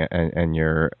wedding, and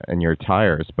your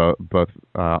attires, both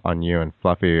on you and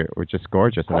Fluffy, were just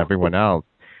gorgeous, and everyone else.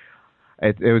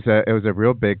 It was a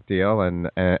real big deal, and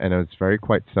it was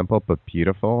quite simple but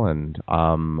beautiful, and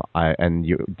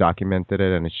you documented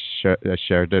it and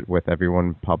shared it with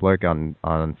everyone public on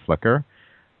Flickr,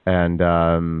 and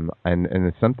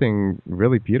it's something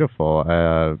really beautiful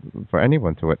for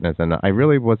anyone to witness. And I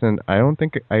really wasn't. I don't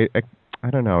think I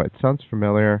don't know. It sounds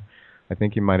familiar. I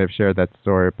think you might have shared that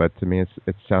story, but to me,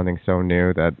 it's sounding so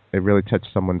new that it really touched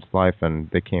someone's life, and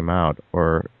they came out,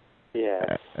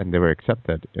 and they were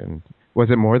accepted. And was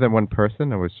it more than one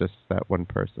person, or was just that one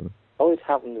person? Oh, it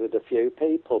happened with a few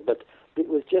people, but it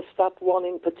was just that one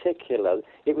in particular.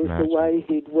 It was the way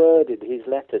he'd worded his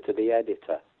letter to the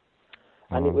editor.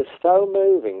 And it was so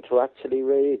moving to actually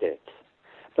read it.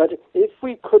 But if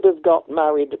we could have got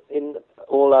married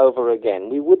all over again,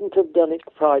 we wouldn't have done it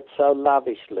quite so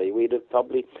lavishly. We'd have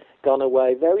probably gone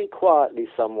away very quietly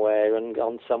somewhere and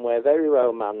gone somewhere very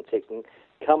romantic and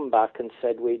come back and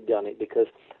said we'd done it. Because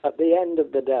at the end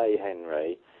of the day,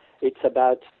 Henry, it's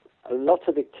about a lot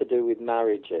of it to do with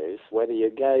marriages, whether you're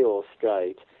gay or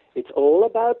straight. It's all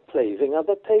about pleasing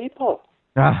other people.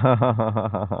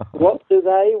 What do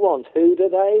they want? Who do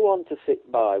they want to sit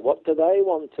by? What do they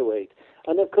want to eat?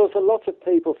 And of course, a lot of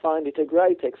people find it a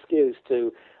great excuse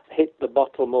to hit the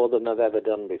bottle more than they've ever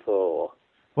done before.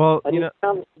 Well, and it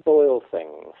can spoil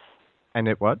things. And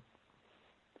it what?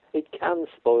 It can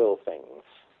spoil things.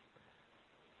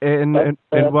 In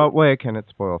what way can it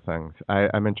spoil things?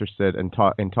 I'm interested in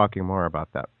talking more about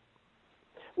that.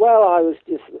 Well,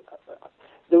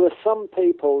 there were some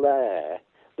people there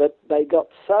that they got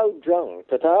so drunk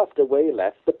that after we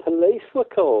left, the police were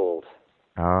called.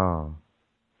 Oh.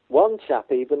 One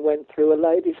chap even went through a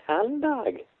lady's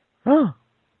handbag. Huh.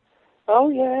 Oh,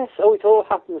 yes. Oh, it all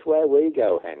happens where we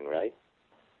go, Henry.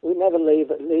 We never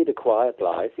lead a quiet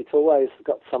life. It's always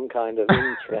got some kind of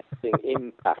interesting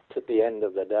impact at the end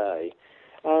of the day.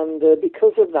 And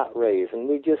because of that reason,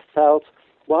 we just felt,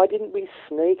 why didn't we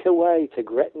sneak away to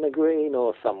Gretna Green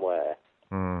or somewhere?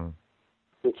 Mm.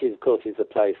 Which, of course, is a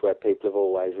place where people have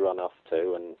always run off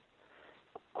to and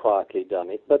quietly done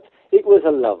it. But it was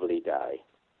a lovely day.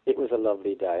 It was a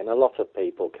lovely day, and a lot of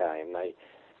people came. They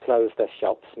closed their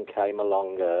shops and came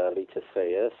along early to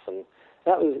see us, and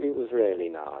it was really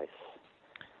nice.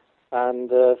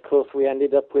 And, of course, we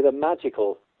ended up with a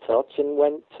magical touch and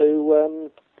went to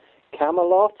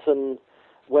Camelot and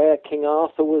where King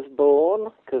Arthur was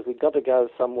born, because we've got to go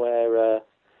somewhere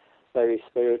very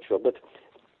spiritual. But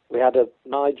we had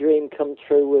my dream come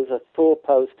true was a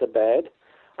 4-poster bed.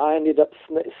 I ended up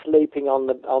sleeping on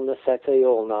the settee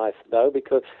all night, though,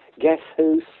 because guess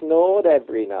who snored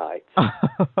every night?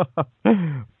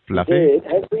 Fluffy? Did,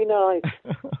 every night.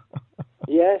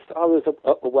 Yes, I was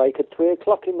up awake at 3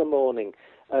 o'clock in the morning,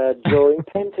 drawing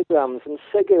pentagrams and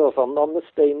sigils on the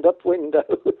steamed-up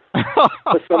windows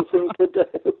for something to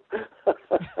do.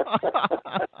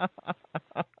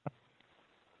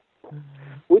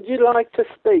 Would you like to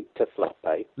speak to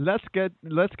Fluffy? Let's get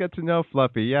to know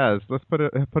Fluffy. Yes, let's put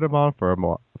him on for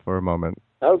a moment.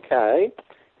 Okay,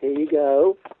 here you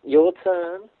go. Your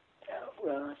turn.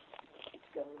 Right.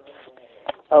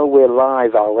 Oh, we're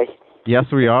live, are we?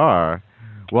 Yes, we are.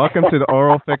 Welcome to the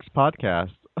Oral Fix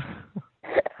podcast.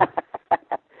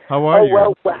 How are you?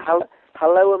 Well,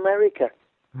 hello, America.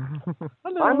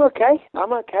 Hello. I'm okay.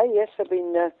 Yes, I've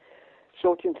been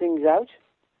sorting things out.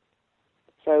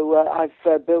 So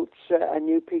I've built a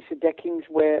new piece of deckings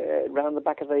around the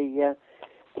back of the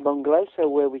bungalow, so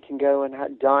where we can go and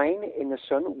dine in the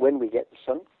sun when we get the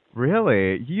sun.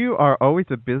 Really? You are always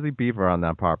a busy beaver on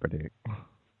that property.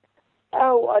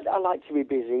 Oh, I like to be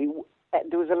busy.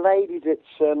 There was a lady that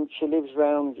she lives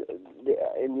round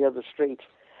in the other street,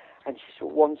 and she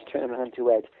once turned around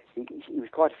to Ed. He was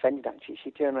quite offended, actually.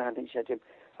 She turned around and she said to him,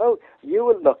 "Oh, you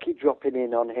were lucky dropping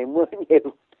in on him, weren't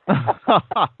you?"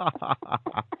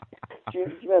 Do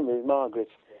you remember Margaret?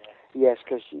 Yes,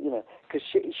 because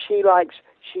she likes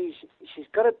she's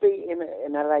got to be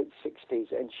in her late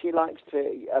 60s, and she likes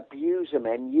to abuse them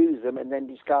and use them and then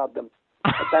discard them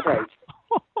at that age.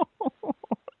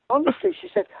 Honestly, she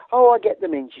said, "Oh, I get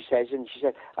them in," she says, and she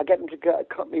said, "I get them to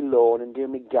cut my lawn and do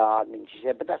my gardening." She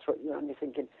said, "But that's what and you're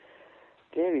thinking,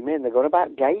 dearie me, they're going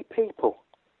about gay people."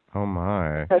 Oh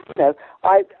my!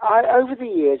 I over the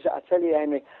years, I tell you,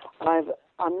 Henry,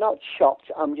 I'm not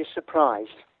shocked. I'm just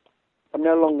surprised. I'm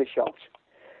no longer shocked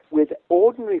with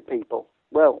ordinary people.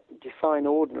 Well, define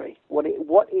ordinary. What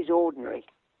is ordinary?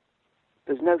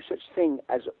 There's no such thing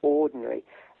as ordinary.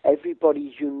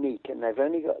 Everybody's unique, and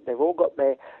they've all got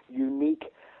their unique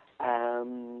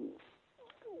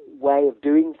way of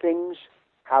doing things,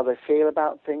 how they feel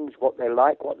about things, what they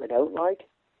like, what they don't like,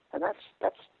 and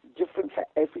that's different for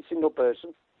every single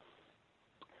person.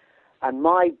 And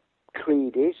my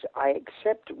creed is I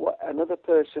accept what another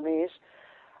person is,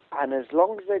 and as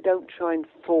long as they don't try and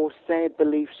force their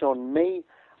beliefs on me,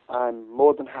 I'm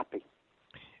more than happy.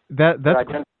 That's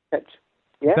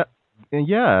Yeah.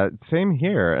 Yeah, same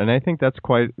here, and I think that's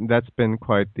been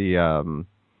quite the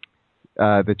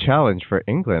challenge for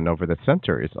England over the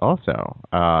centuries. Also,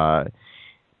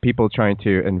 people trying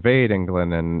to invade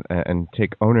England and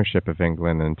take ownership of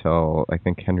England until I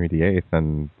think Henry VIII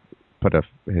and put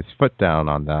his foot down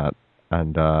on that,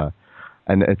 and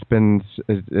it's been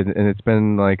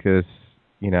like this,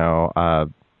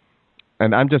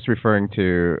 and I'm just referring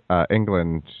to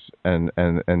England and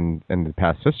the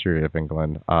past history of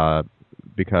England,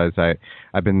 because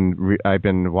I've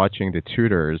been watching the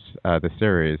Tudors, the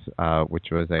series, which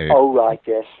was a. Oh right,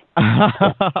 yes.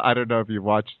 I don't know if you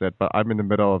watched it, but I'm in the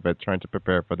middle of it, trying to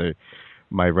prepare for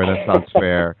my Renaissance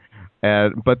fair,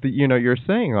 but you're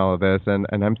saying all of this, and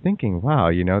I'm thinking,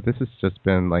 wow, this has just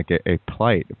been like a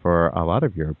plight for a lot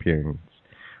of Europeans,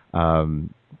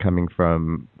 coming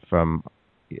from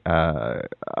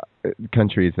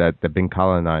countries that have been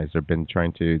colonized or been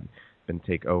trying to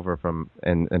take over from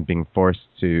and being forced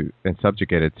to and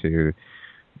subjugated to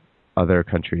other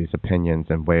countries' opinions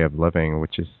and way of living,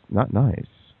 which is not nice.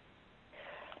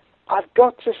 I've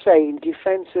got to say, in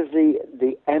defence of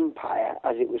the empire,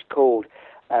 as it was called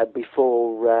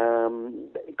before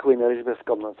Queen Elizabeth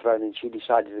got on the throne and she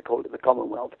decided to call it the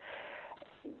Commonwealth,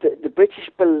 the British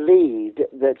believed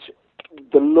that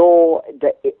the law,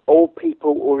 that all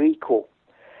people were equal.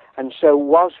 And so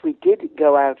whilst we did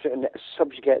go out and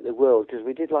subjugate the world, because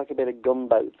we did like a bit of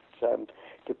gunboat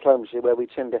diplomacy where we'd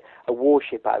send a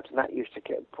warship out, and that used to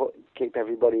keep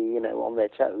everybody, on their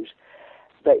toes,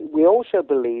 but we also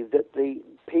believed that the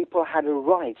people had a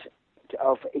right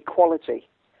of equality.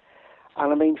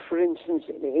 And I mean, for instance,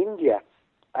 in India,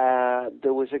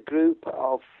 there was a group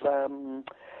of,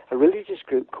 a religious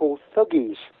group called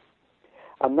Thuggis,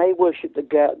 and they worshipped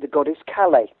the goddess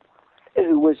Kali,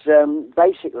 who was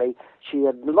basically, she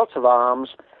had lots of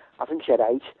arms, I think she had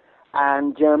 8,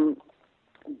 and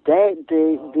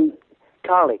the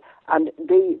Kali, and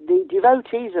the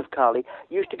devotees of Kali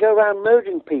used to go around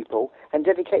murdering people and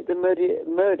dedicate the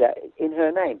murder in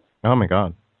her name. Oh my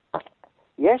God!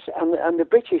 Yes, and the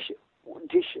British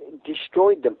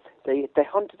destroyed them. They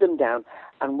hunted them down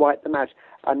and wiped them out.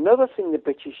 Another thing the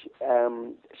British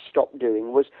stopped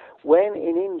doing was when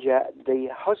in India the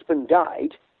husband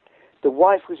died, the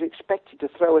wife was expected to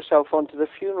throw herself onto the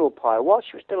funeral pyre while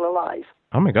she was still alive.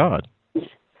 Oh my God!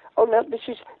 Oh no, this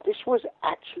was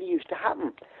actually used to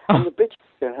happen, and the British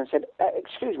said,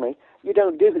 "Excuse me, you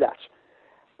don't do that."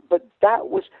 But that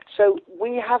was so.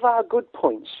 We have our good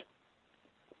points.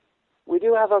 We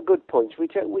do have our good points. We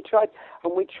tried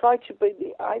to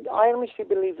be. I honestly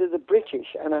believe that the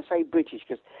British, and I say British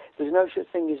because there's no such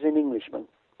thing as an Englishman.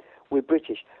 We're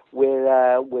British.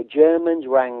 We're Germans.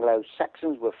 We're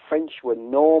Anglo-Saxons. We're French. We're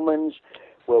Normans.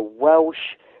 We're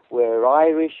Welsh. We're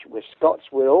Irish. We're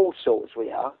Scots. We're all sorts.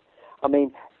 We are. I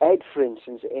mean, Ed, for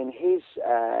instance, in his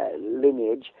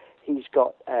lineage, he's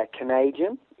got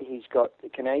Canadian. He's got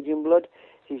Canadian blood.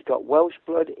 He's got Welsh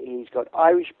blood. He's got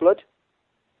Irish blood.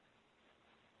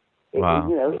 Wow.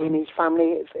 In his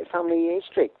family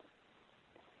history.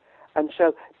 And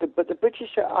so, but the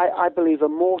British, I believe, are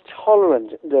more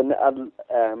tolerant than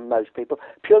most people,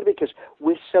 purely because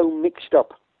we're so mixed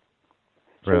up.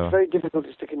 So Really? It's very difficult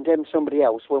to condemn somebody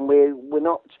else when we're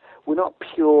not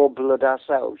pure blood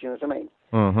ourselves. You know what I mean?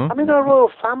 Mm-hmm. I mean, our royal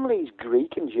family is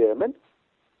Greek and German.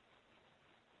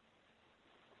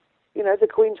 The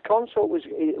Queen's consort was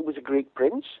a Greek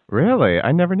prince. Really?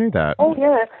 I never knew that. Oh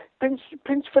yeah, Prince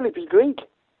Philip is Greek.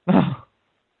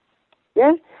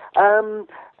 Yeah.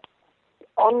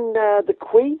 On the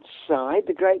Queen's side,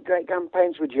 the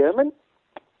great-great-grandparents were German.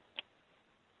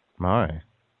 My.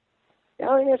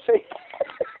 Oh, yes.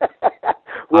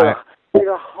 We're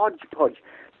a hodgepodge.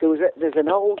 There's an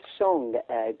old song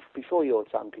before your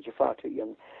time, because you're far too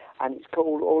young, and it's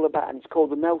called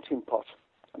The Melting Pot.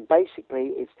 And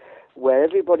basically, it's where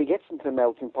everybody gets into the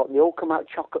melting pot, and they all come out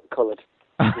chocolate-coloured.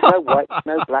 There's no white,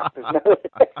 no black, there's no...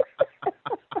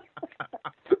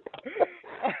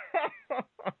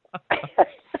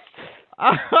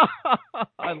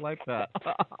 I like that.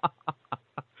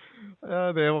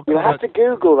 You'll have to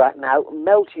Google that now,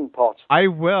 melting pot. I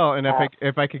will, and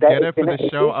if I could get it for the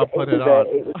show, I'll put it on.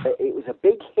 It was a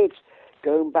big hit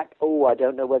going back, I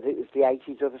don't know whether it was the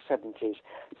 80s or the 70s,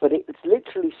 but it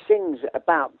literally sings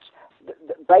about,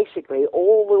 basically,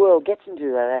 all the world gets into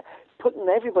there, putting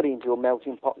everybody into a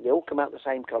melting pot, and they all come out the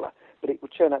same colour, but it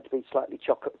would turn out to be slightly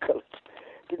chocolate-coloured.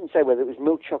 Didn't say whether it was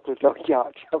milk chocolate or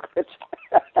dark chocolate.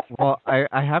 Well, I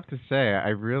have to say I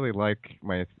really like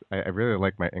my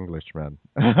Englishmen,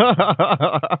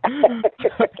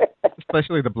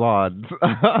 especially the blondes.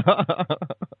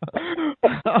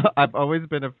 I've always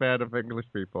been a fan of English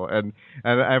people, and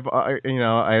I've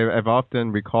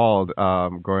often recalled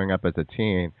growing up as a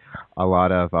teen a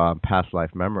lot of past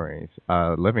life memories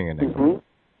living in England.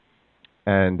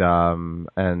 And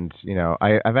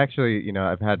I've actually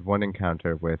I've had one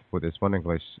encounter with this one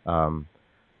English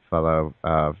fellow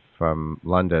from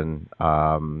London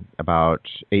about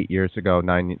 9 years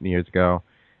ago.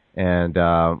 And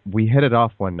we hit it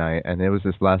off one night, and it was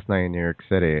his last night in New York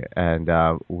City, and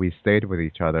we stayed with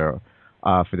each other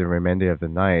for the remainder of the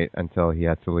night until he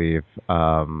had to leave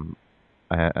on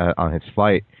his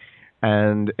flight.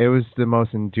 And it was the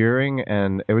most enduring,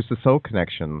 and it was the soul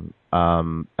connection,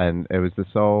 and it was the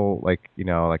soul, like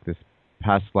this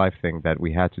past life thing that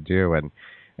we had to do, and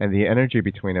the energy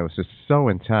between it was just so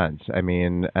intense. I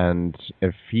mean, and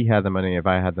if he had the money, if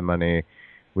I had the money,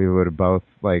 we would have both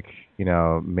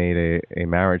made a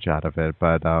marriage out of it.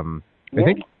 But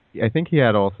I think he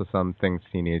had also some things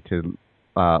he needed to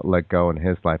let go in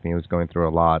his life, and he was going through a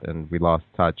lot, and we lost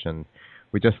touch, and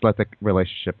we just let the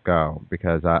relationship go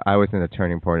because I was in a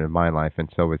turning point in my life, and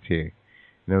so was he.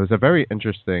 And it was a very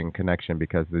interesting connection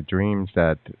because the dreams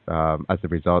that, as a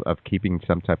result of keeping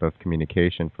some type of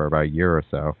communication for about a year or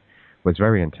so, was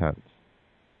very intense.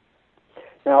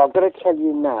 Now, I've got to tell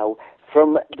you now,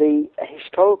 from the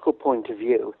historical point of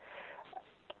view,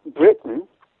 Britain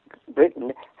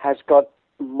has got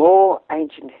more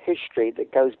ancient history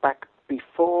that goes back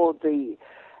before the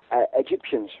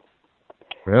Egyptians.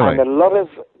 Really? And a lot of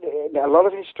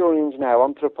historians now,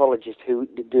 anthropologists who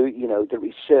do the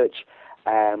research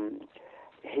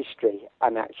history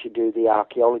and actually do the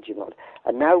archaeology on it,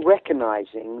 are now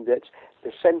recognizing that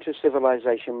the centre of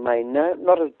civilization may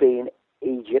not have been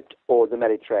Egypt or the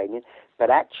Mediterranean, but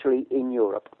actually in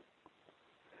Europe,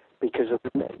 because of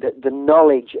the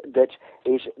knowledge that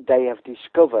they have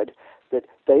discovered. That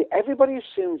everybody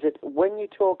assumes that when you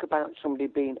talk about somebody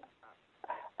being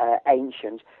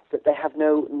ancient, that they have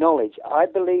no knowledge. I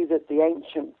believe that the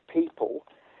ancient people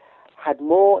had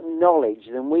more knowledge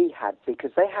than we had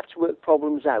because they had to work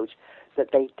problems out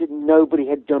that nobody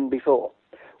had done before.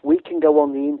 We can go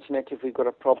on the internet if we've got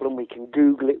a problem, we can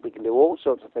Google it, we can do all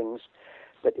sorts of things.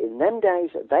 But in them days,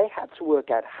 they had to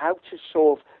work out how to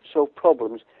solve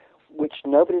problems which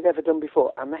nobody had ever done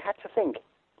before, and they had to think.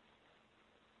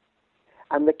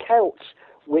 And the Celts,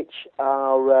 which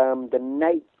are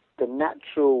the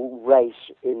natural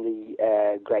race in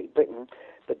the Great Britain,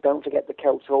 but don't forget the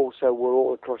Celts also were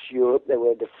all across Europe. There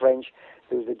were the French,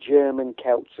 there was the German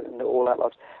Celts, and all that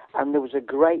lot. And there was a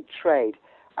great trade.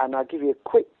 And I'll give you a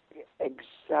quick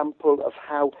example of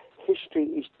how history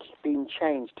is being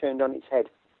changed, turned on its head.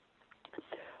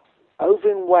 Over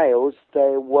in Wales,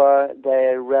 there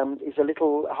is a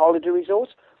little holiday resort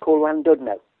called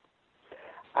Llandudno.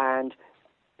 And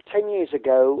 10 years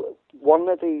ago, one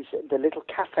of the little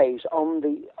cafes on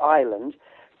the island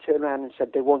turned around and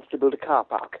said they wanted to build a car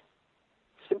park.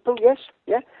 Simple, yes,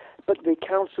 yeah. But the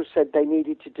council said they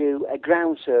needed to do a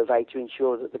ground survey to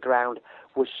ensure that the ground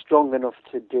was strong enough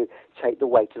to take the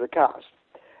weight of the cars.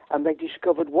 And they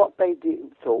discovered what they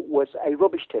thought was a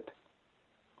rubbish tip.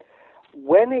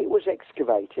 When it was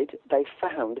excavated, they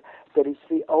found that it's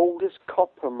the oldest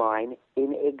copper mine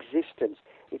in existence.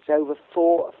 It's over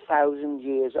 4,000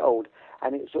 years old,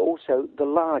 and it's also the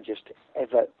largest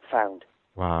ever found.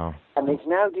 Wow. And it's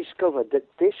now discovered that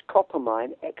this copper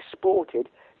mine exported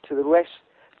to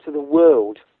the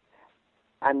world,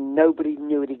 and nobody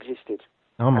knew it existed.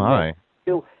 Oh, my.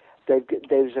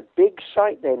 There's a big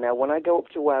site there now. When I go up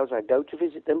to Wales, I go to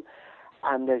visit them,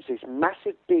 and there's this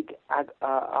massive big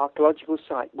archaeological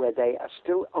site where they are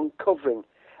still uncovering.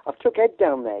 I've took Ed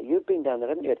down there. You've been down there,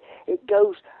 haven't you, Ed? It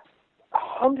goes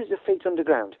hundreds of feet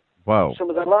underground. Wow. Some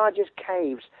of the largest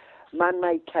caves,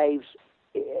 man-made caves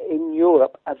in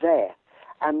Europe are there,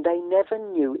 and they never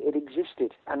knew it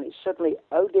existed. And it's suddenly,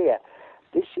 oh dear,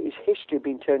 this is history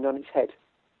being turned on its head.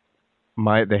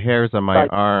 The hairs on my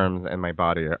arms and my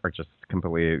body are just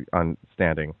completely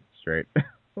standing straight.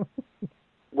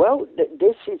 Well,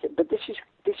 this is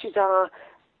our,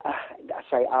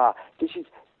 this is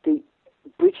the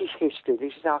British history.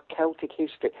 This is our Celtic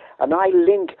history, and I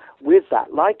link with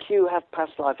that. Like you have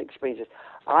past life experiences,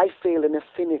 I feel an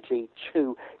affinity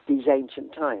to these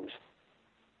ancient times.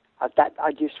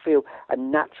 I just feel a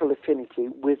natural affinity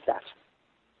with that.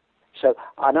 So,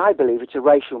 and I believe it's a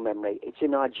racial memory. It's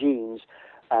in our genes.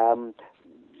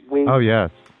 We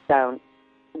down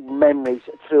memories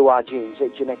through our genes, a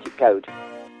genetic code.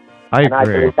 I agree. I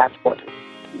believe that's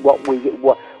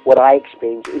what I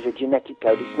experience is a genetic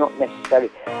code. It's not necessarily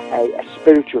a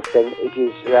spiritual thing. It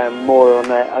is more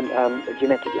on a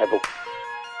genetic level.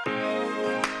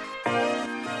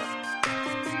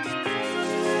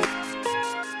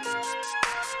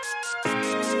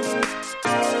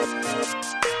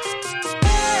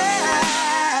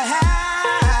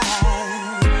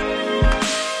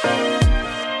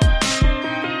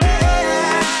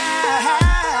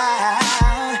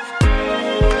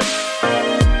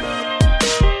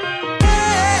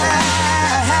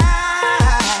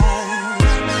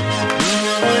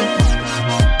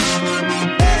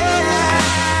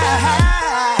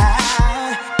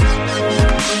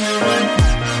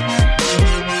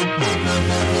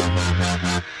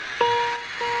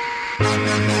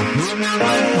 Welcome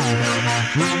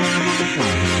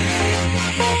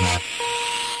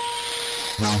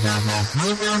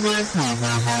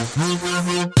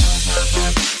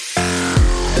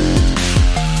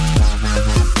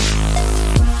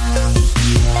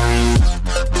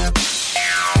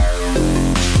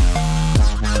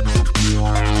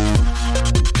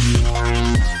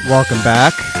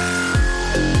back.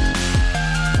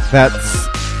 That's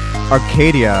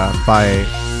Arcadia by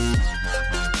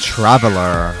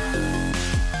Traveler.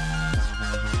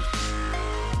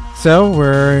 So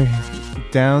we're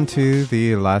down to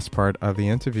the last part of the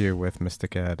interview with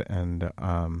Mystic Ed and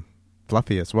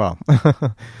Fluffy as well.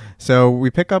 So we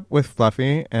pick up with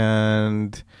Fluffy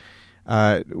and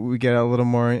we get a little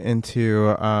more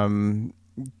into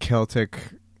Celtic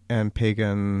and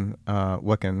pagan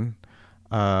Wiccan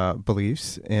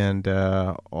beliefs, and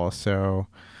also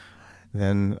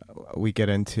then we get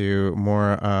into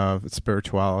more of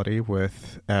spirituality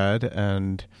with Ed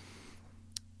and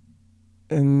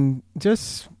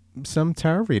just some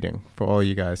tarot reading for all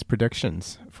you guys,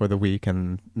 predictions for the week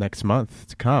and next month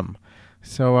to come.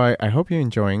 So I hope you're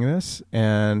enjoying this,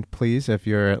 and please, if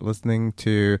you're listening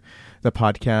to the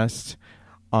podcast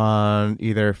on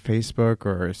either Facebook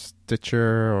or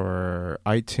Stitcher or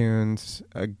iTunes,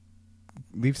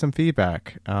 leave some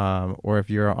feedback, or if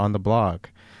you're on the blog,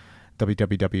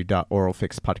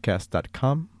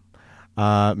 www.oralfixpodcast.com,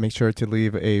 make sure to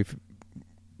leave a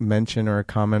mention or a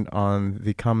comment on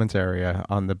the comments area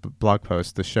on the blog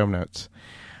post, the show notes.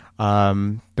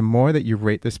 The more that you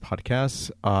rate this podcast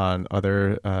on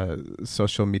other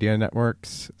social media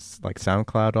networks, like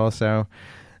SoundCloud also,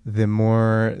 the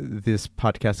more this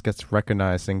podcast gets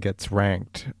recognized and gets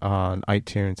ranked on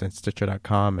iTunes and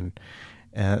Stitcher.com,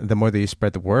 and the more that you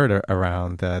spread the word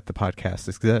around that the podcast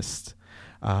exists,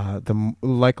 the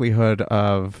likelihood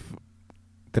of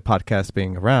the podcast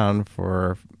being around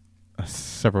for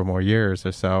several more years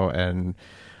or so, and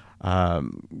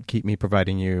keep me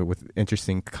providing you with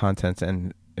interesting content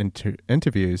and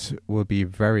interviews will be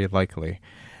very likely.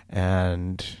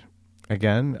 And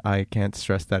again, I can't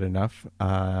stress that enough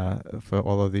for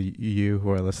all of you who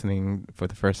are listening for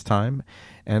the first time,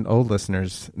 and old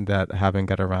listeners that haven't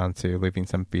got around to leaving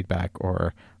some feedback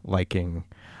or liking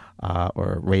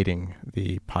or rating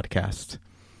the podcast.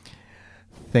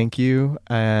 Thank you.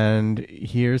 And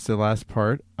here's the last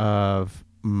part of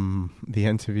the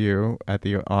interview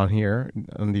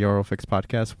on the Oral Fix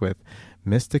podcast with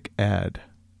Mystic Ed.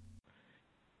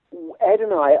 Ed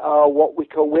and I are we're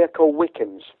called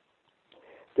Wiccans.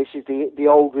 This is the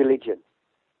old religion,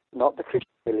 not the Christian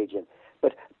religion.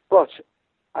 But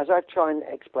as I try and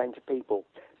explain to people,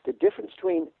 the difference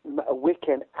between a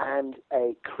Wiccan and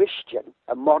a Christian,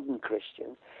 a modern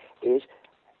Christian, is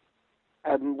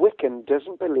Wiccan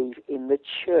doesn't believe in the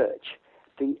church,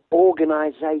 the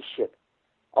organization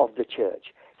of the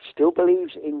church. Still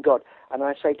believes in God. And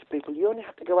I say to people, you only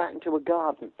have to go out into a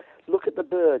garden, look at the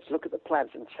birds, look at the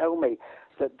plants, and tell me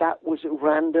that was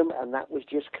random and that was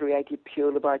just created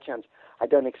purely by chance. I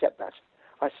don't accept that.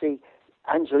 I see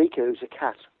Angelica, who's a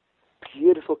cat,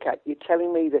 beautiful cat. You're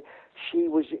telling me that she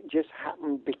was just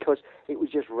happened because it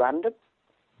was just random?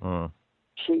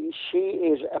 She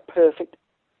is a perfect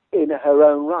in her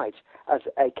own right as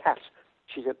a cat.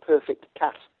 She's a perfect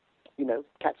cat. You know,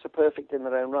 cats are perfect in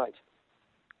their own right.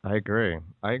 I agree.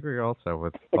 I agree also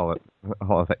with all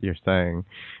that you're saying.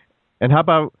 And how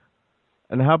about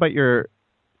your?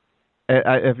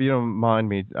 If you don't mind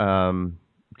me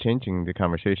changing the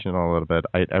conversation a little bit,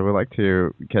 I would like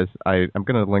to, because I'm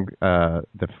going to link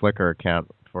the Flickr account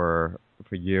for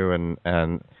you and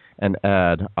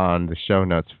Ed on the show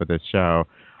notes for this show.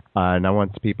 And I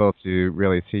want people to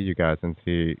really see you guys and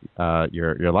see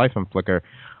your life on Flickr.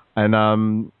 And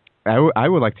I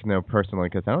would like to know personally,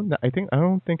 because I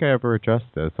don't think I ever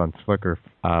addressed this on Flickr.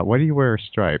 Why do you wear a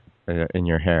stripe in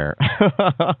your hair?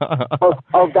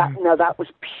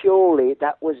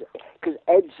 That was because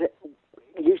Ed's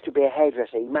used to be a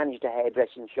hairdresser. He managed a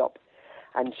hairdressing shop,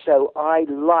 and so I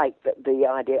like the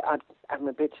idea. I'm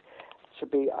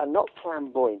not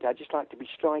flamboyant. I just like to be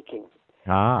striking.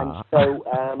 And so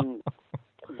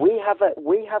we have a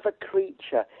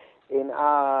creature in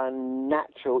our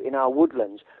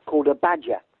woodlands called a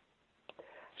badger.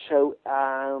 So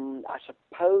I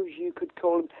suppose you could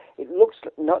call him. It looks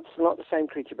not the same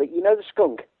creature, but you know the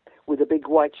skunk with a big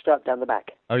white stripe down the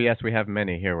back. Oh yes, we have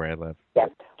many here where I live. Yeah.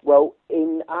 Well,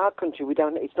 in our country we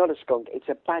don't. It's not a skunk. It's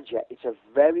a badger. It's a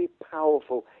very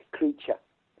powerful creature.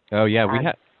 Oh yeah, with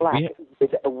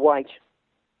a white.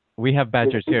 We have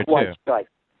badgers here too. Stripe.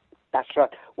 That's right.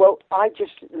 Well, I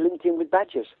just linked in with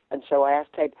badgers, and so I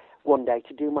asked Ted one day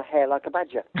to do my hair like a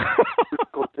badger.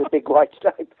 Called the big white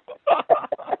stripe.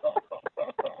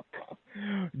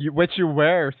 Which you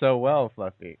wear so well,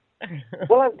 Fluffy.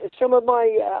 Well, some of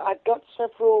my I've got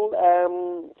several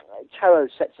tarot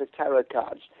sets of tarot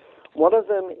cards. One of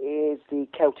them is the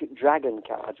Celtic Dragon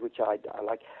cards, which I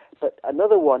like, but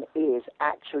another one is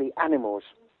actually animals.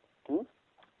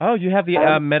 Oh, you have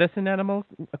the medicine animal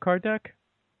card deck?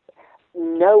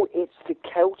 No, it's the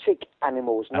Celtic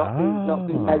animals, not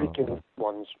the American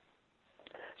ones.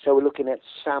 So we're looking at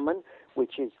salmon,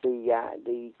 which is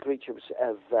the creature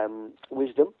of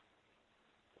wisdom.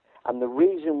 And the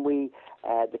reason the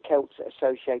Celts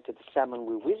associated the salmon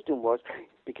with wisdom was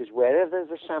because wherever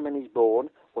the salmon is born,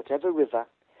 whatever river,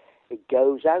 it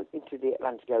goes out into the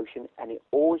Atlantic Ocean and it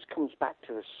always comes back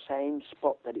to the same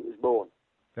spot that it was born.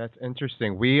 That's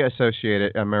interesting. We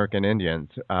associated American Indians,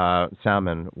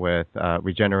 salmon, with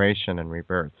regeneration and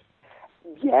rebirth.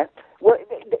 Yeah, well,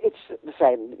 it's the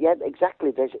same. Yeah,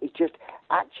 exactly. It's just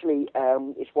actually,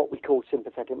 it's what we call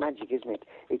sympathetic magic, isn't it?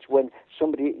 It's when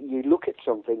you look at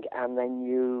something and then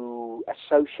you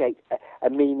associate a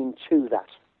meaning to that.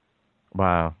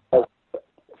 Wow. So,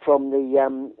 from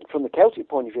the Celtic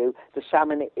point of view, the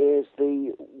salmon is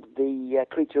the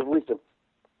creature of wisdom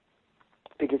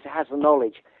because it has the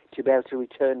knowledge to be able to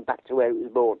return back to where it was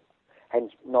born.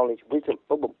 Hence, knowledge, wisdom.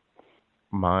 Boom, boom.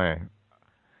 My.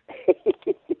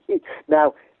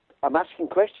 Now, I'm asking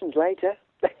questions later.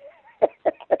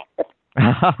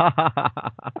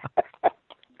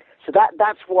 So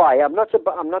that's why I'm not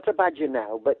a badger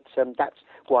now, but that's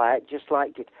why I just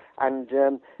liked it.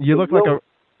 And you look like a.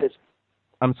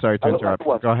 I'm sorry to interrupt.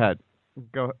 Like Go ahead.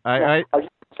 Go. I was going to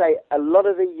say a lot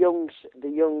of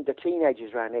the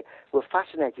teenagers around here were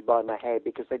fascinated by my hair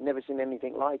because they'd never seen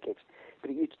anything like it.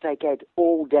 But it used to take Ed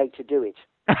all day to do it.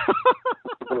 I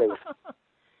believe.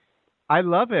 I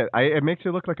love it. It makes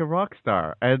you look like a rock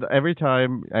star. And every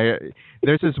time,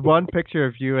 there's this one picture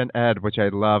of you and Ed, which I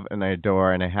love and I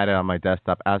adore, and I had it on my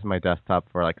desktop as my desktop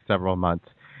for like several months.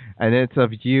 And it's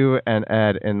of you and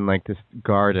Ed in like this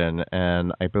garden,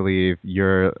 and I believe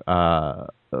you're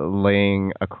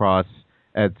laying across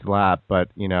Ed's lap, but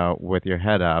with your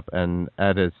head up, and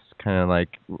Ed is kind of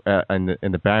like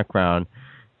in the background.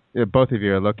 Both of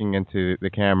you are looking into the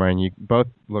camera, and you both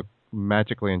look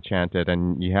magically enchanted,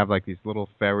 and you have like these little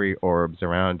fairy orbs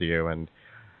around you, and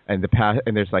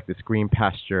there's like this green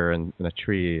pasture and a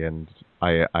tree, and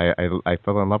I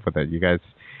fell in love with it. You guys,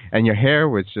 and your hair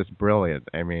was just brilliant.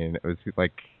 I mean, it was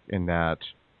like in that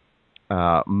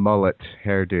mullet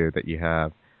hairdo that you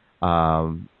have.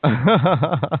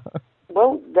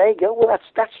 Well, there you go. Well,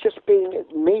 that's just being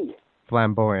me.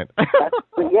 Flamboyant. That's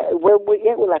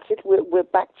it. We're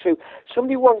back to.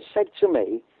 Somebody once said to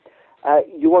me,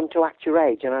 "You want to act your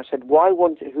age?" And I said, who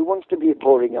wants to be a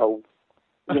boring old?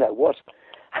 What?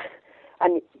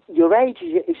 And your age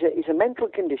is a mental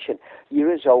condition.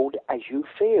 You're as old as you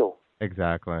feel.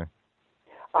 Exactly.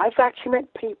 I've actually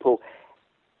met people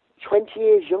 20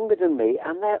 years younger than me,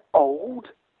 and they're old.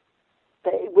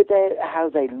 With how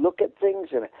they look at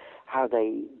things and how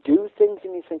they do things,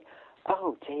 and you think,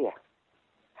 oh dear,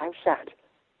 how sad.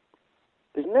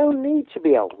 There's no need to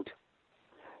be old.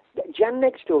 Jan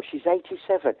next door, she's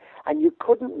 87, and you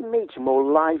couldn't meet a more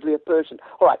livelier person.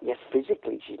 All right, yes,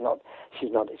 physically she's not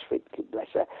as fit, bless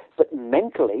her, but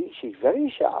mentally she's very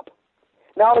sharp.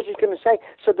 Now I was just going to say,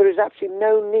 so there is absolutely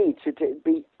no need to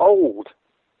be old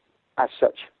as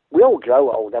such. We all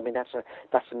grow old. I mean, that's a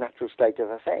natural state of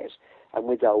affairs. And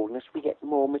with oldness, we get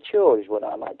more mature, is what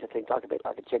I like to think, like a bit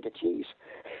like a cheddar cheese.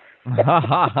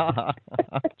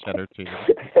 Cheddar cheese.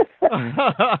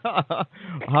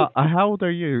 How old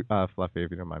are you, Fluffy,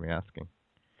 if you don't mind me asking?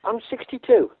 I'm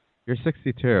 62. You're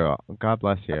 62. God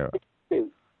bless you.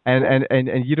 62.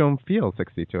 And you don't feel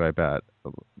 62, I bet,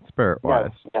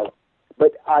 spirit-wise. No.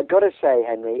 But I got to say,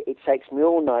 Henry, it takes me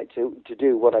all night to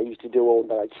do what I used to do all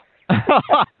night.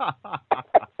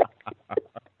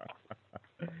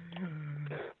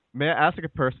 May I ask a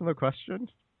personal question?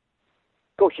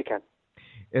 Of course you can.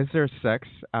 Is there sex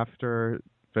after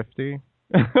 50?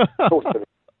 Of course there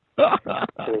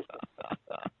is.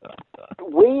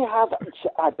 We have,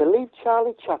 I believe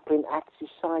Charlie Chaplin acted his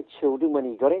side children when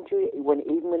he got into it, even when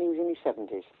he was in his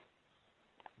 70s.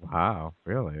 Wow,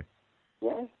 really?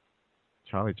 Yeah.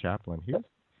 Charlie Chaplin. Yeah.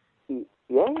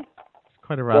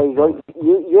 Quite a rascal.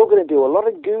 You're going to do a lot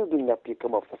of Googling after you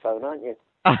come off the phone, aren't you?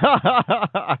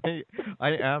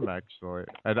 I am, actually.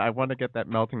 And I want to get that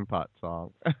Melting Pot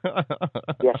song.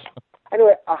 Yes.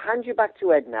 Anyway, I'll hand you back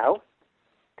to Ed now.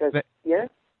 Yeah?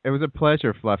 It was a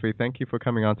pleasure, Fluffy. Thank you for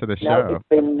coming on to the show.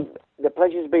 No, the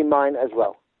pleasure's been mine as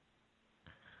well.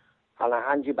 And I'll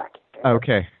hand you back.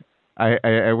 Okay.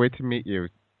 I wait to meet you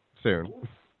soon.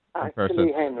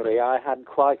 Actually, Henry, I had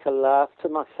quite a laugh to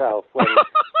myself when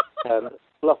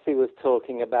Fluffy was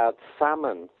talking about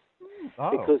salmon.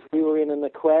 Oh. Because we were in an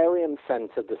aquarium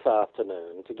centre this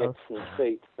afternoon to get some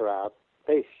treats for our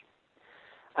fish.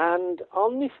 And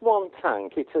on this one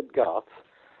tank, it had got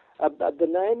the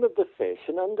name of the fish,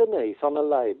 and underneath on a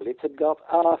label, it had got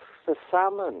Ask for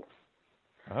Salmon.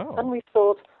 Oh. And we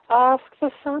thought, ask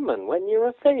for salmon when you're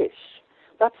a fish?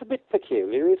 That's a bit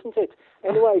peculiar, isn't it?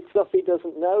 Anyway, Fluffy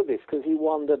doesn't know this because he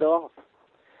wandered off.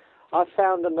 I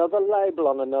found another label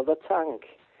on another tank,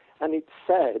 and it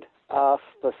said, Ask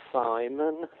for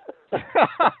Simon.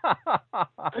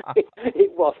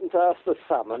 It wasn't Ask for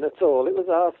Salmon at all. It was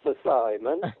Ask for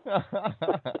Simon.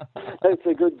 It's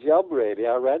a good job, really.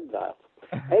 I read that.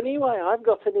 Anyway, I've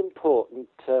got an important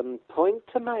point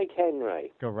to make,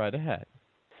 Henry. Go right ahead.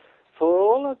 For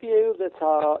all of you that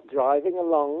are driving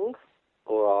along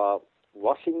or are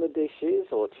washing the dishes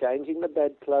or changing the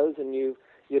bedclothes and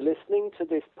you're listening to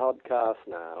this podcast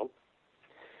now,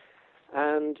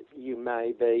 and you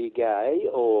may be gay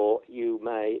or you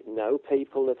may know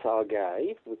people that are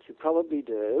gay, which you probably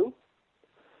do,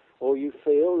 or you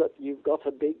feel that you've got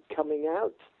a big coming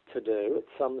out to do at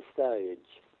some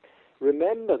stage,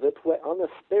 remember that we're on a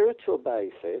spiritual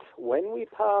basis. When we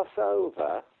pass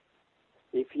over,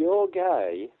 if you're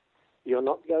gay, you're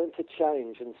not going to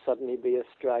change and suddenly be a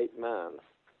straight man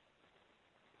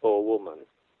or woman.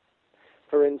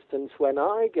 For instance, when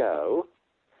I go,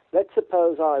 let's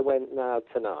suppose I went now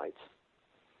tonight,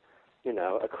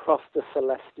 across the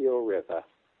Celestial River,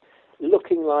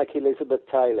 looking like Elizabeth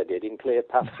Taylor did in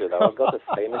Cleopatra, though, I've got to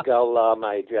say, in a gold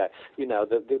lame dress,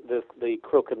 the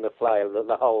crook and the flail,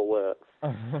 the whole works.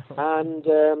 And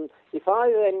if I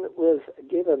then was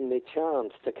given the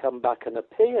chance to come back and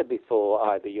appear before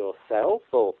either yourself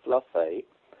or Fluffy,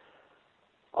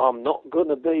 I'm not going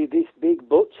to be this big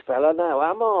butch fella now,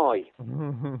 am I?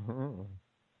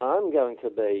 I'm going to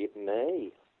be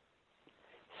me.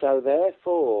 So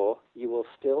therefore, you will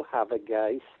still have a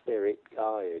gay spirit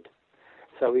guide.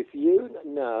 So if you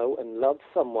know and love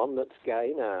someone that's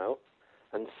gay now,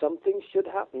 and something should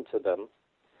happen to them,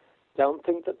 don't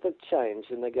think that they've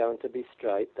changed and they're going to be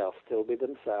straight. They'll still be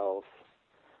themselves.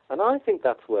 And I think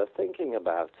that's worth thinking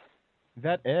about.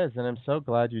 That is, and I'm so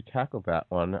glad you tackled that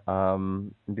one,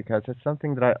 because it's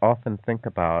something that I often think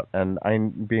about. And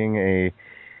I'm being a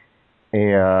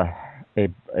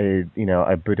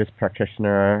Buddhist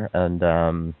practitioner, and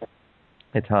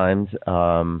at times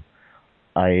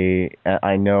I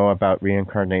know about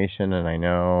reincarnation, and I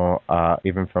know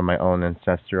even from my own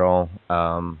ancestral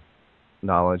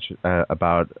knowledge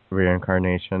about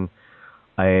reincarnation.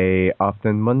 I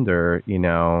often wonder,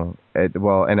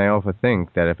 and I often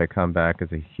think that if I come back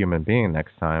as a human being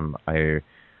next time, I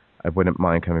wouldn't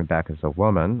mind coming back as a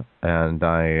woman,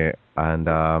 but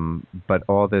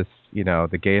all this,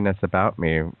 the gayness about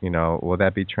me, will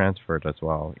that be transferred as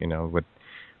well?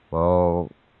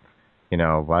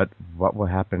 What will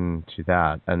happen to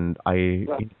that? And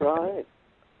That's right.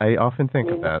 I often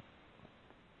think of that.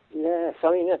 Yes,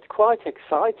 it's quite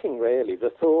exciting, really. The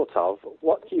thought of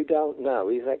what you don't know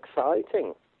is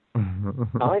exciting,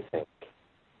 I think.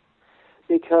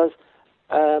 Because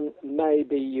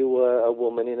maybe you were a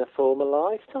woman in a former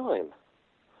lifetime.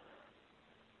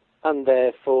 And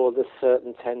therefore there's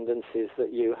certain tendencies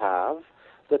that you have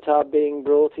that are being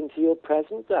brought into your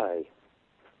present day.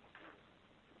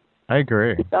 I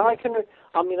agree. I've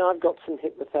got some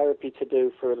hypnotherapy to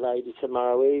do for a lady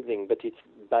tomorrow evening, but it's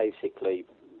basically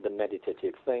the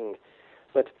meditative thing.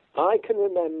 But I can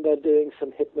remember doing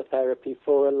some hypnotherapy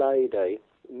for a lady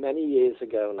many years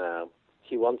ago now.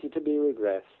 She wanted to be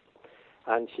regressed,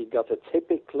 and she got a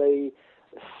typically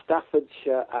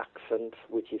Staffordshire accent,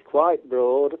 which is quite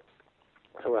broad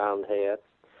around here.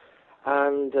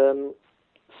 And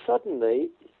suddenly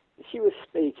she was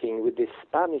speaking with this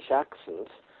Spanish accent.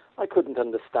 I couldn't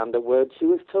understand a word she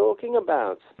was talking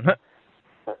about.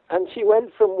 And she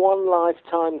went from one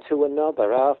lifetime to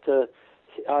another after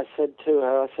I said to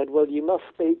her, well, you must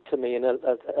speak to me in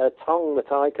a tongue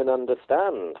that I can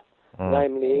understand,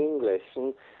 namely English.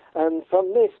 And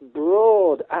from this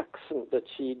broad accent that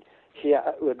she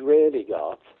had really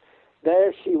got,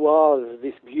 there she was,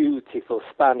 this beautiful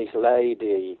Spanish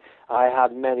lady. I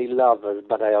had many lovers,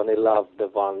 but I only loved the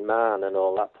one man, and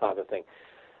all that type of thing.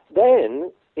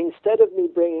 Then, instead of me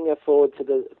bringing her forward to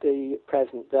the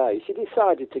present day, she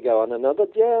decided to go on another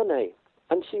journey.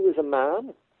 And she was a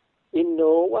man in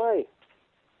Norway.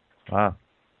 Wow.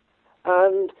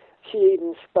 And she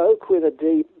even spoke with a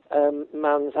deep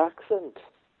man's accent.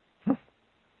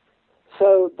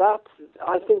 So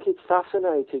I think it's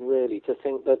fascinating, really, to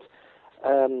think that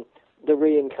the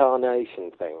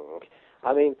reincarnation thing.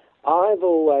 I mean, I've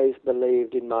always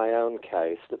believed in my own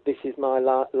case that this is my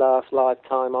last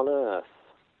lifetime on Earth.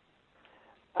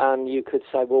 And you could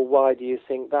say, well, why do you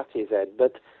think that is, Ed?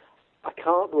 But I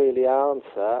can't really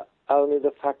answer, only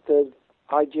the fact that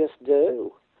I just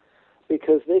do.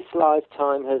 Because this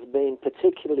lifetime has been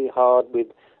particularly hard with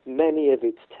many of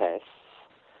its tests,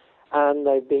 and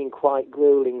they've been quite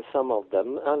grueling, some of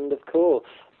them. And, of course,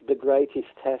 the greatest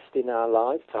test in our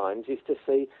lifetimes is to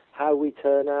see how we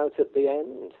turn out at the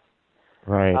end.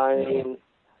 Right. I mean,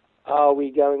 are we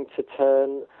going to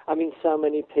turn... I mean, so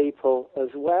many people as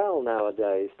well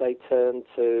nowadays, they turn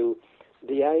to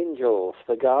the angels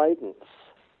for guidance.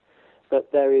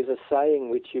 But there is a saying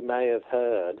which you may have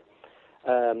heard.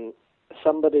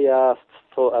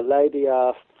 A lady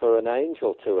asked for an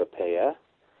angel to appear,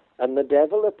 and the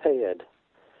devil appeared.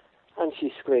 And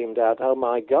she screamed out, "Oh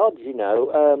my God,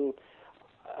 who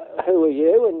are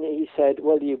you?" And he said,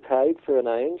 "Well, you paid for an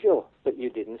angel, but you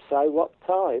didn't say what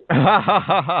type."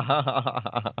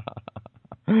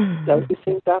 Don't you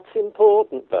think that's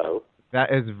important, though?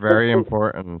 That is very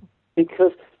important.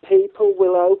 Because people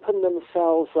will open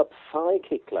themselves up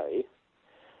psychically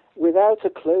without a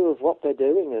clue of what they're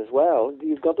doing as well.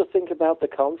 You've got to think about the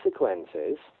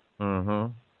consequences.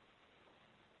 Mm-hmm.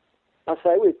 I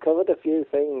say we've covered a few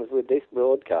things with this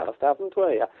broadcast, haven't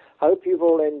we? I hope you've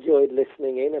all enjoyed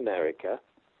listening in, America.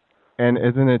 And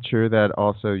isn't it true that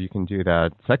also you can do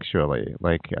that sexually?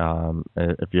 Like,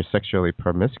 if you're sexually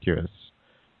promiscuous?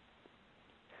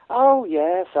 Oh,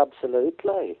 yes,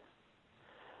 absolutely.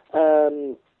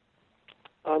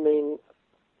 I mean,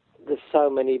 there's so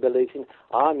many beliefs in...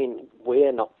 I mean,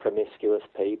 we're not promiscuous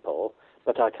people,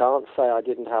 but I can't say I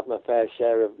didn't have my fair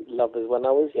share of lovers when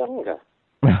I was younger.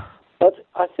 But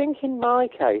I think in my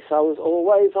case, I was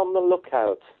always on the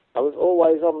lookout. I was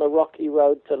always on the rocky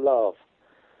road to love.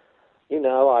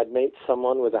 I'd meet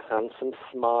someone with a handsome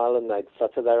smile and they'd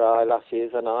flutter their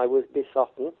eyelashes and I was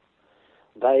besotted.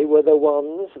 They were the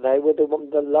ones,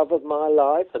 the love of my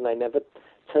life, and they never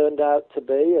turned out to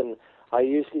be. And I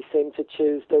usually seemed to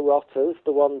choose the rotters,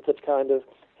 the ones that kind of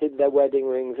hid their wedding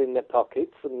rings in their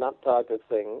pockets and that type of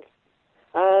thing.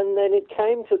 And then it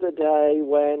came to the day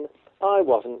when I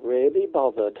wasn't really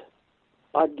bothered.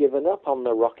 I'd given up on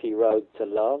the rocky road to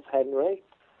love, Henry,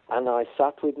 and I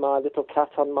sat with my little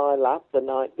cat on my lap the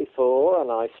night before,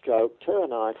 and I stroked her,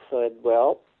 and I said,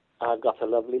 well, I've got a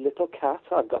lovely little cat,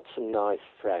 I've got some nice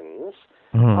friends,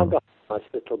 I've got a nice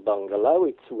little bungalow,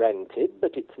 it's rented,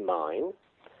 but it's mine.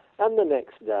 And the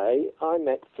next day, I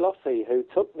met Fluffy, who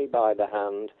took me by the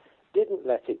hand, didn't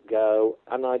let it go,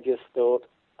 and I just thought,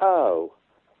 oh,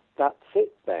 that's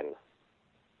it then.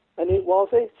 And it was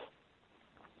it.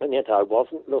 And yet I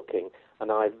wasn't looking.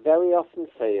 And I very often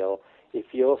feel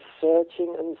if you're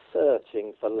searching and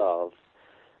searching for love,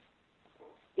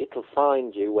 it'll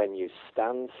find you when you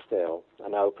stand still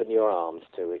and open your arms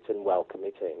to it and welcome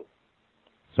it in.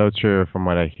 So true from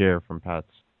what I hear from past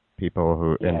people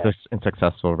who in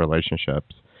successful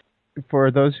relationships.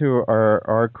 For those who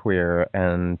are queer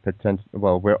and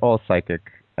we're all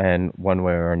psychic in one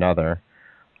way or another.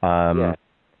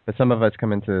 But some of us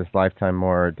come into this lifetime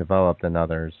more developed than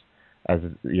others, as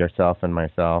yourself and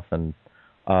myself. And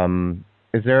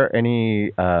is there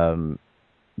any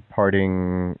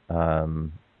parting?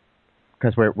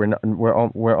 Because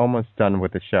we're almost done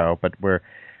with the show, but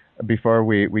before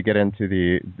we get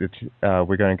into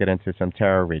we're going to get into some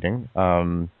tarot reading.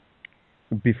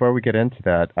 Before we get into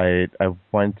that, I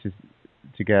want to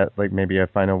get like maybe a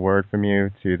final word from you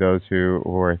to those who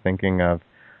are thinking of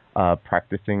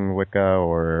practicing Wicca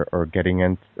or getting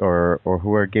in or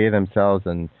who are gay themselves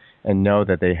and know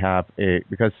that they have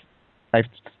because I've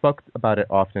spoke about it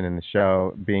often in the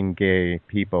show. Being gay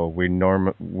people, we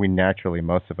naturally,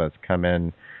 most of us, come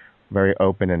in very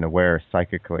open and aware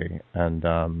psychically. And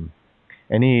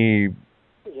any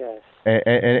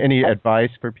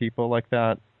advice for people like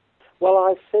that? Well,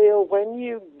 I feel when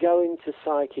you go into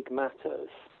psychic matters,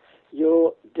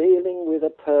 you're dealing with a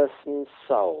person's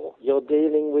soul. You're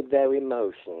dealing with their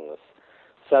emotions.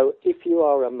 So if you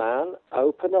are a man,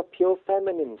 open up your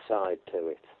feminine side to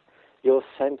it, your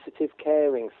sensitive,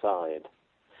 caring side.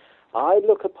 I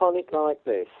look upon it like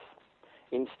this.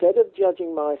 Instead of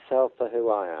judging myself for who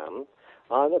I am,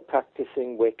 I'm a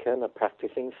practicing Wiccan, a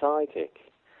practicing psychic.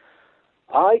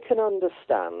 I can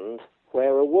understand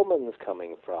where a woman's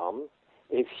coming from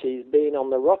if she's been on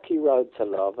the rocky road to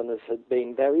love and has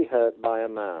been very hurt by a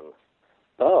man.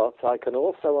 But I can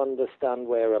also understand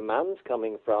where a man's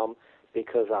coming from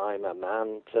because I'm a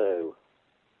man too.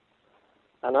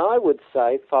 And I would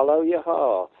say follow your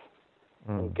heart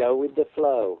and go with the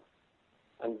flow.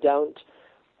 And don't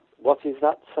What is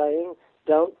that saying?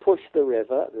 Don't push the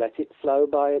river, let it flow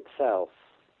by itself.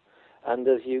 And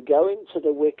as you go into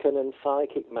the Wiccan and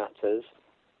psychic matters,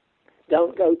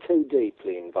 don't go too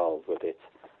deeply involved with it.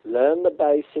 Learn the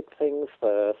basic things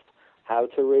first, how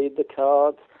to read the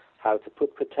cards, how to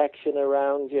put protection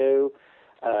around you,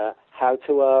 how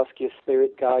to ask your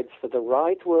spirit guides for the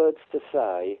right words to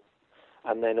say,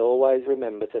 and then always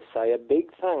remember to say a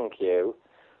big thank you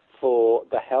for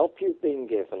the help you've been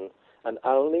given, and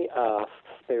only ask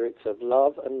spirits of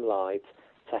love and light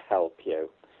to help you.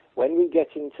 When we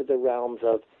get into the realms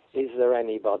of, is there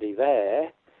anybody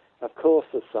there? Of course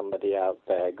there's somebody out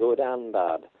there, good and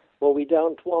bad. Well, we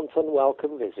don't want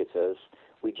unwelcome visitors.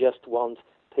 We just want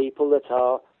people that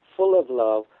are full of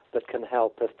love that can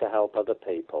help us to help other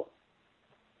people.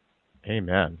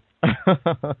 Amen.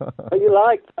 You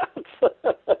like that?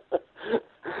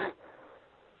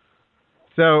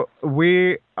 So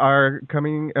we are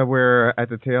we're at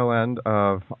the tail end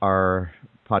of our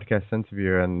podcast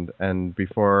interview, and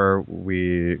before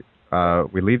we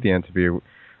leave the interview,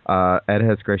 Ed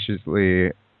has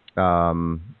graciously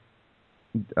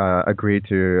agreed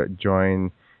to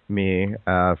join me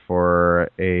for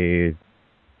a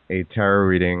tarot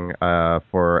reading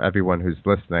for everyone who's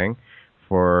listening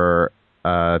for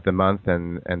the month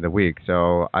and the week.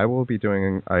 So I will be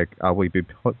doing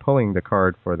pulling the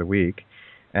card for the week,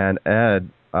 and Ed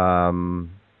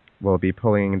will be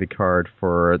pulling the card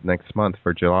for next month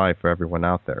for July for everyone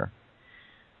out there.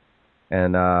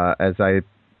 And as I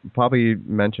probably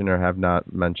mentioned or have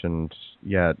not mentioned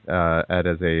yet, Ed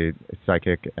is a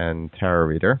psychic and tarot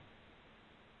reader,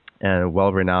 and a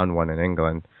well-renowned one in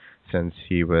England since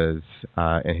he was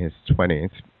in his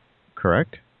 20s,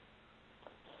 correct?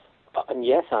 And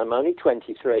yes, I'm only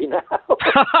 23 now.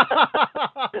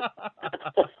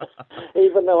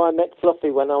 Even though I met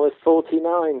Fluffy when I was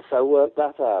 49, so work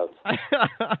that out.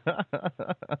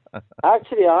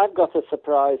 Actually, I've got a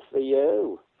surprise for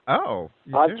you. Oh,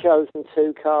 I've chosen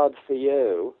 2 cards for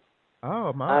you.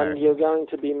 Oh, my. And you're going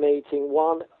to be meeting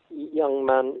one young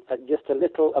man, just a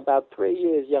little, about 3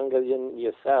 years younger than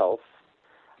yourself,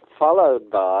 followed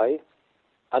by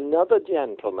another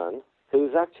gentleman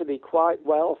who's actually quite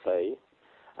wealthy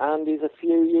and is a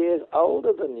few years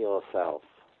older than yourself.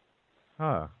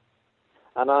 Huh.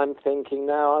 And I'm thinking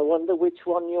now, I wonder which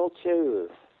one you'll choose.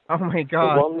 Oh, my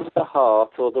God. The one with the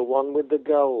heart or the one with the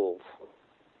gold?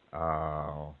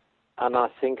 Oh. And I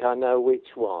think I know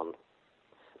which one.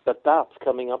 But that's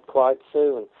coming up quite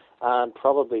soon, and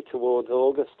probably towards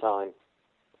August time.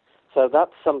 So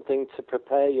that's something to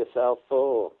prepare yourself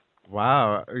for.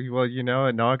 Wow. Well, in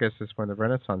August is when the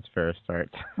Renaissance Fair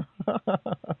starts.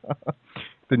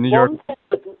 The New York... One thing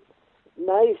that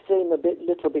may seem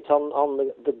little bit on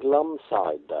the glum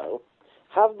side, though.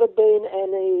 Have there been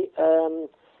any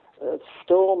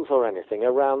storms or anything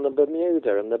around the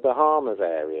Bermuda and the Bahamas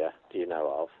area, do you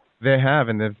know of? They have,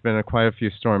 and there's been quite a few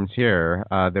storms here.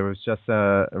 There was just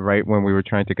right when we were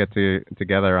trying to get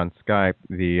together on Skype,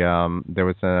 there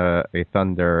was a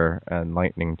thunder and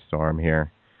lightning storm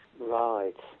here.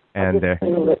 Right. And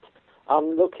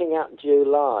I'm looking at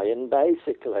July, and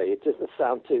basically, it doesn't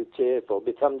sound too cheerful,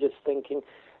 but I'm just thinking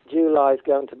July is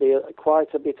going to be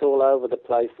quite a bit all over the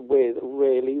place with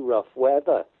really rough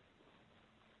weather.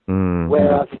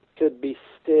 Whereas it should be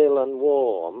still and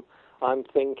warm, I'm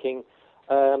thinking,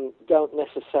 don't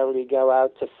necessarily go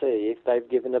out to sea if they've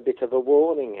given a bit of a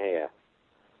warning here,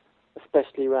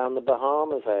 especially around the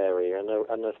Bahamas area,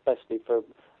 and especially for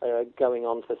going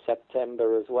on for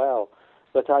September as well.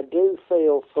 But I do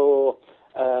feel for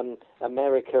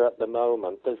America at the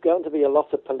moment, there's going to be a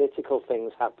lot of political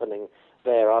things happening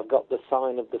there. I've got the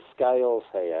sign of the scales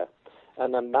here,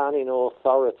 and a man in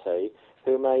authority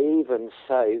who may even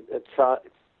say,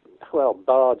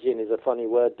 barge in is a funny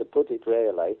word to put it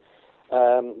really,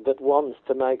 that wants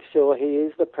to make sure he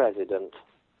is the president.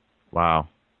 Wow.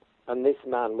 And this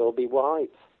man will be white.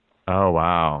 Oh,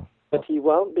 wow. But he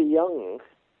won't be young.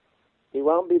 He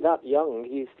won't be that young.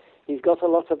 He's got a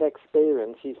lot of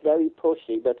experience. He's very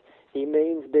pushy, but he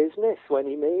means business when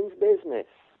he means business.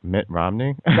 Mitt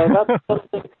Romney? So that's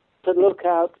something to look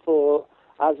out for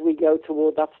as we go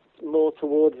that's more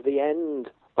towards the end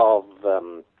of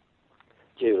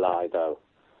July, though.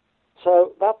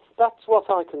 So that's what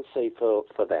I can see for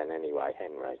then, anyway,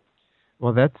 Henry.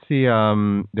 Well, that's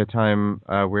the time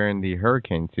we're in the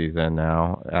hurricane season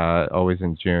now. Always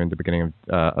in June, the beginning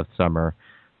of summer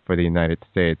for the United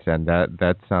States, and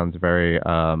that sounds very.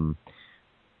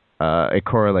 It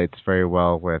correlates very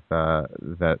well with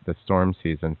the storm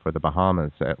season for the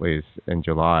Bahamas, at least in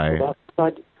July. Well,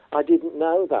 I didn't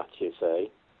know that, you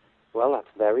see. Well, that's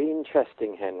very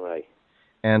interesting, Henry.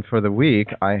 And for the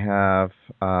week, I have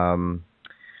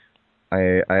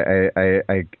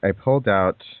I pulled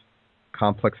out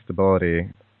complex stability,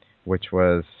 which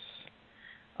was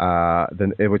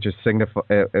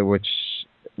which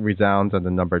resounds on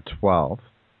the number 12,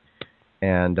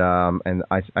 and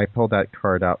I pulled that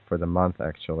card out for the month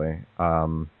actually,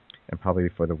 and probably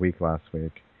for the week last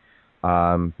week,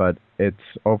 but it's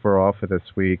overall for this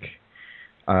week,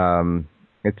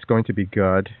 it's going to be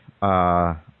good.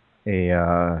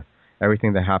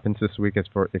 Everything that happens this week it's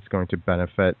going to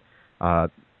benefit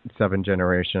 7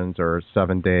 generations or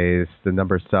 7 days. The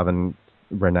number 7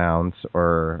 renowns,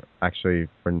 or actually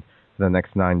for the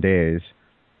next 9 days,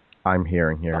 I'm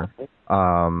hearing here.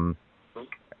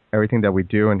 Everything that we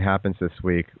do and happens this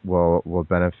week will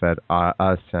benefit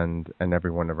us and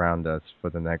everyone around us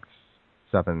for the next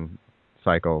 7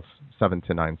 to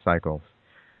 9 cycles.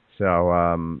 So,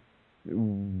 a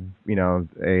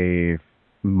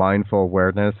mindful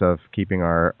awareness of keeping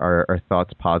our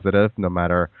thoughts positive, no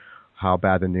matter how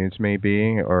bad the news may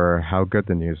be or how good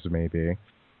the news may be.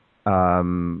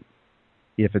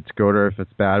 If it's good or if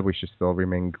it's bad, we should still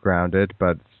remain grounded,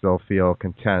 but still feel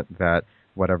content that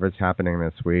whatever is happening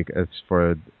this week is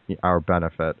for our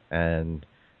benefit, and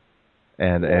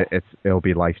it'll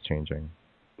be life changing.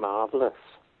 Marvelous.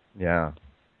 Yeah,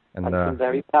 and some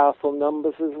very powerful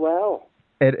numbers as well.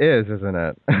 It is, isn't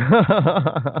it?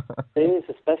 It is,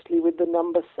 especially with the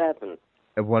number 7.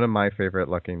 One of my favorite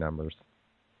lucky numbers.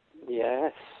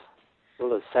 Yes. Well,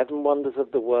 the 7 wonders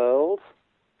of the world,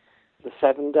 the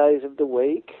 7 days of the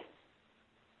week,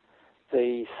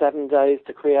 the 7 days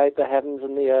to create the heavens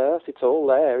and the earth. It's all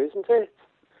there, isn't it?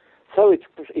 So it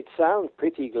sounds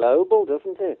pretty global,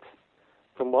 doesn't it,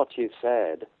 from what you've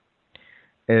said?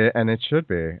 And it should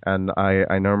be. And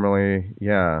I normally,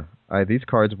 these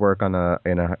cards work on a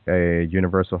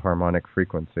universal harmonic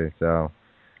frequency, so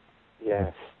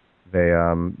yes,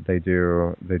 they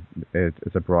do.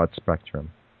 It's a broad spectrum.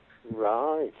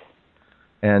 Right.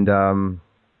 And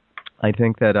I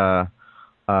think that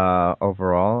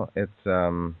overall, it's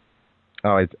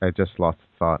I just lost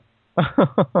thought.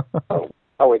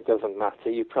 Oh, it doesn't matter.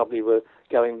 You probably were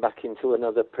going back into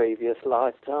another previous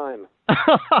lifetime.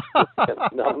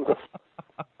 Numbers.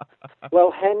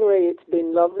 Well, Henry, it's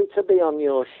been lovely to be on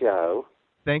your show.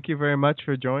 Thank you very much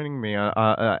for joining me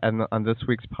on this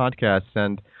week's podcast.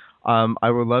 And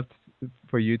I would love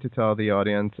for you to tell the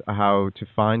audience how to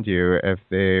find you if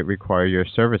they require your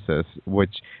services,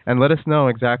 and let us know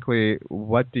exactly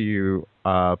what do you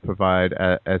provide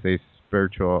as a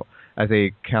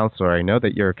counselor. I know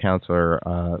that you're a counselor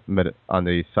on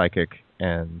the psychic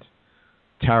and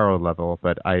tarot level,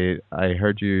 but I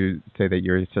heard you say that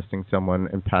you're assisting someone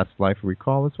in past life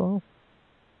recall as well?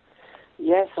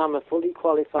 Yes, I'm a fully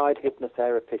qualified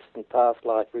hypnotherapist and past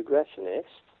life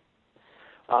regressionist.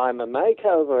 I'm a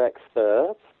makeover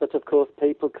expert, but of course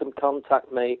people can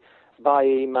contact me by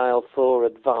email for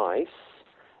advice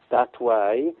that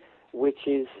way, which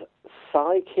is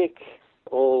psychic,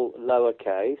 all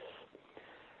lowercase,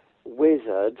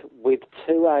 wizard with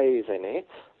 2 A's in it.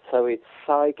 So it's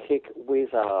Psychic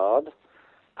Wizard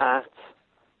at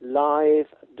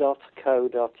live.co.uk.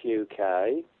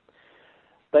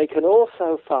 They can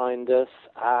also find us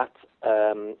at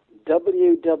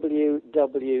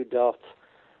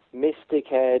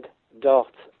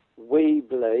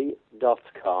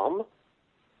www.mysticed.weebly.com.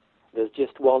 There's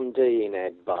just 1 D in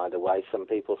Ed, by the way. Some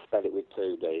people spell it with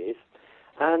 2 Ds.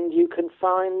 And you can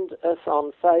find us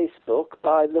on Facebook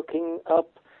by looking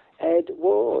up Ed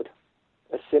Ward.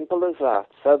 As simple as that.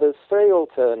 So there's 3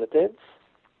 alternatives,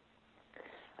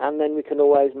 and then we can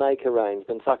always make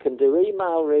arrangements. I can do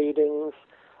email readings,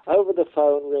 over the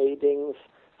phone readings,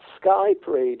 Skype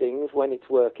readings when it's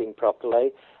working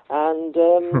properly, and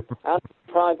and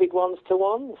private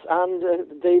ones-to-ones, and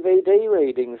DVD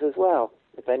readings as well,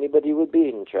 if anybody would be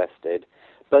interested.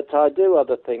 But I do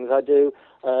other things. I do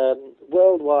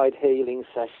worldwide healing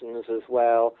sessions as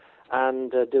well,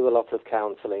 and do a lot of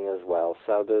counselling as well.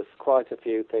 So there's quite a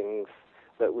few things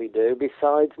that we do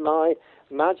besides my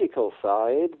magical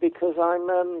side, because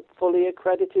I'm fully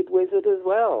accredited wizard as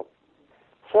well.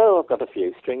 So I've got a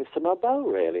few strings to my bow,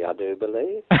 really, I do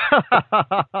believe.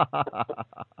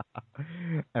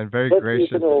 And very but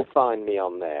gracious. You can all find me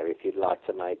on there if you'd like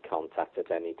to make contact at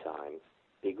any time.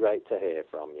 Be great to hear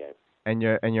from you. And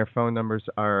your phone numbers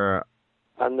are?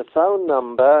 And the phone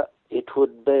number, it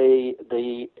would be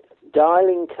the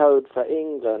dialing code for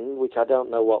England, which I don't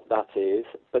know what that is,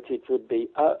 but it would be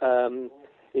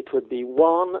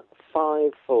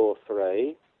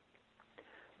 1543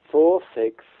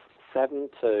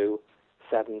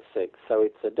 467276. So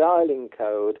it's a dialing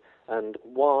code and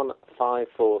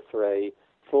 1543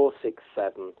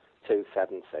 467-276.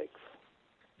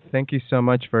 Thank you so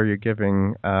much for your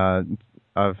giving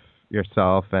of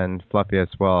yourself and Fluffy as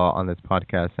well on this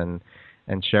podcast and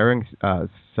sharing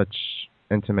such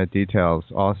intimate details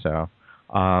also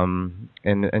and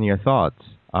your thoughts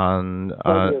on.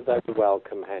 You're very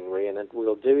welcome, Henry, and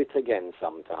we'll do it again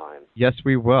sometime. Yes,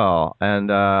 we will,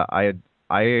 and I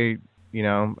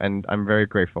and I'm very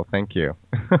grateful. Thank you.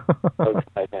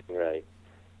 Okay, Henry.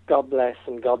 God bless,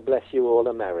 and God bless you all,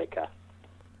 America.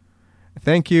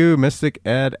 Thank you, Mystic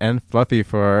Ed and Fluffy,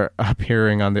 for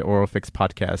appearing on the Oral Fix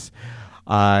podcast.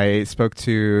 I spoke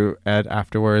to Ed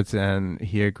afterwards, and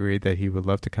he agreed that he would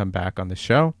love to come back on the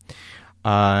show.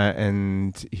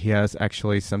 And he has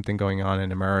actually something going on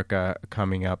in America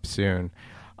coming up soon,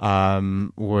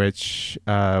 which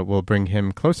will bring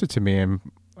him closer to me, and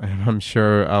I'm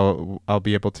sure I'll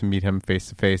be able to meet him face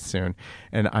to face soon.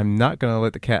 And I'm not going to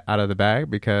let the cat out of the bag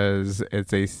because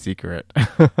it's a secret. I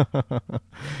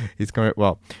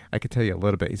could tell you a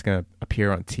little bit. He's going to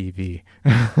appear on TV,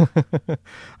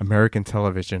 American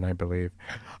television, I believe.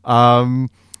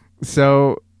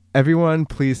 So everyone,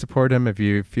 please support him if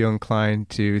you feel inclined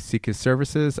to seek his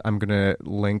services. I'm going to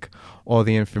link all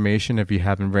the information if you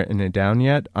haven't written it down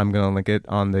yet. I'm going to link it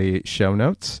on the show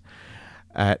notes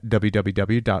at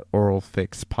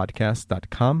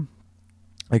www.oralfixpodcast.com.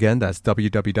 Again, that's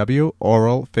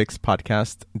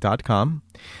www.oralfixpodcast.com.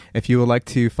 If you would like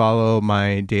to follow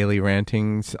my daily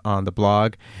rantings on the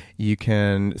blog, you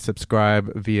can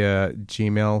subscribe via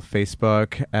Gmail,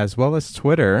 Facebook, as well as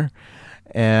Twitter.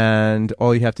 And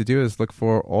all you have to do is look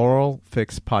for Oral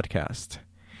Fix Podcast.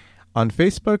 On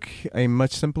Facebook, a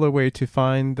much simpler way to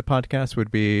find the podcast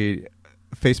would be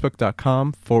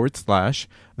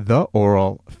facebook.com/The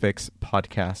Oral Fix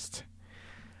Podcast.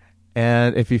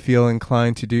 And if you feel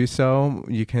inclined to do so,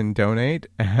 you can donate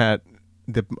at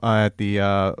the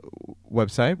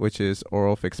website, which is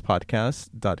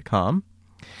oralfixpodcast.com.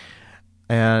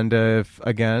 And if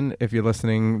you're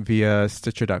listening via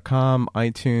Stitcher.com,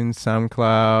 iTunes,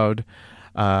 SoundCloud,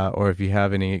 or if you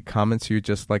have any comments you'd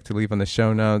just like to leave on the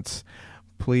show notes,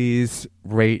 please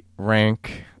rate,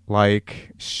 rank,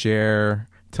 like, share,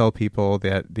 tell people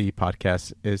that the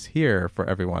podcast is here for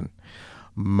everyone.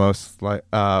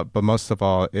 But most of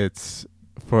all, it's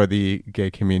for the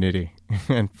gay community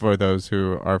and for those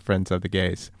who are friends of the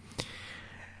gays.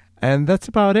 And that's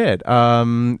about it.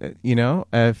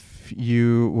 If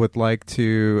you would like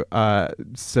to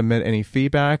submit any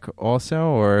feedback also,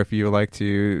 or if you would like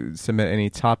to submit any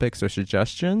topics or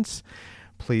suggestions,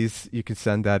 please, you can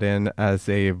send that in as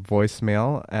a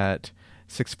voicemail at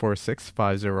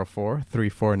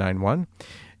 646-504-3491.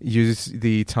 Use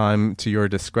the time to your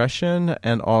discretion,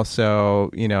 and also,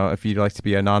 if you'd like to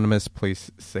be anonymous, please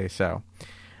say so.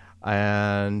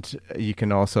 And you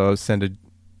can also send a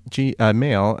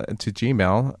mail to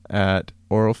Gmail at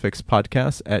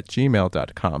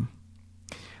oralfixpodcast@gmail.com.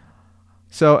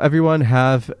 So everyone,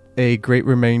 have a great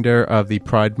remainder of the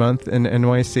Pride Month in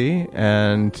NYC,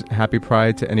 and happy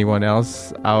Pride to anyone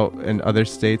else out in other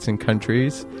states and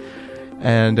countries.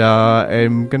 And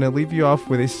I'm going to leave you off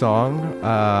with a song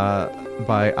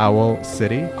by Owl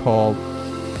City called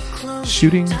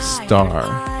Shooting Star.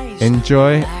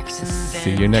 Enjoy.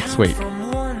 See you next week.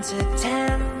 From 1 to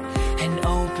 10 and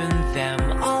open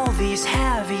them. All these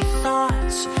heavy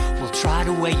thoughts will try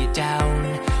to weigh you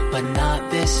down, but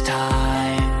not this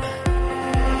time.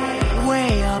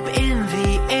 Way up in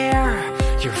the air,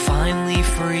 you're finally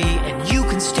free, and you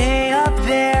can stay up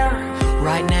there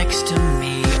right next to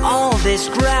me. All this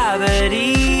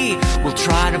gravity will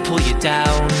try to pull you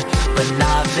down, but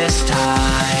not this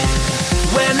time.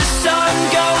 When the sun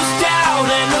goes down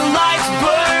and the lights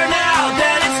burn out,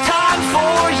 then it's time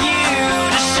for you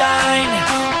to shine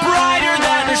brighter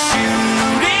than a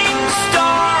shooting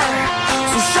star.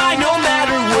 So shine no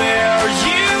matter where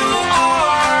you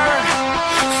are.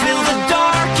 Fill the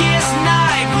darkest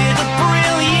night with a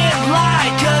brilliant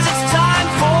light, 'cause it's time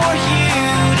for you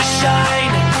to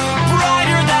shine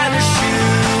brighter than a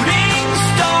shooting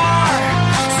star.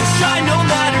 So shine no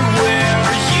matter where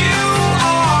you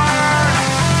are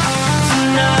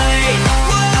tonight.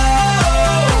 Whoa,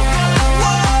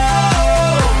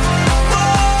 whoa, whoa.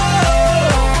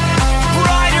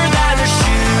 Brighter than a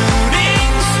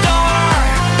shooting star.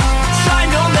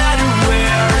 Shine no matter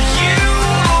where you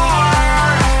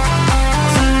are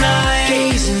tonight.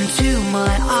 Gaze into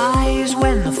my eyes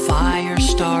when the fire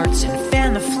starts, and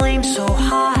fan the flame so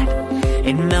hot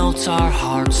it melts our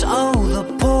hearts. Oh, the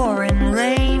pouring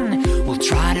rain will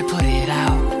try to put it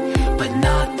out, but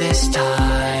not this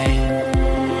time.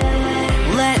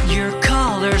 Let your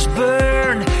colors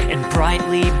burn and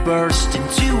brightly burst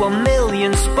into a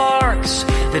million sparks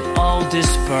that all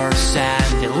disperse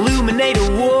and illuminate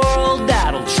a world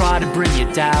that'll try to bring you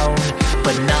down,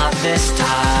 but not this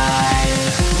time.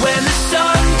 When the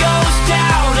sun goes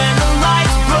down and the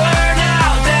lights burn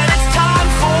out, then it's time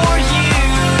for you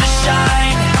to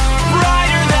shine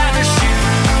brighter than a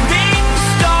shooting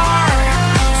star.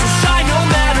 So shine no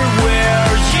matter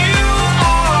where you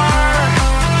are.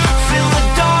 Fill the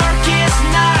darkest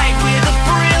night with a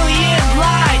brilliant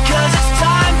light, 'cause it's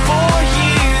time for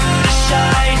you to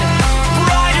shine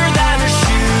brighter than a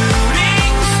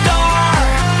shooting star.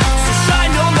 So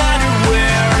shine no matter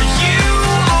where you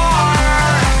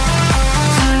are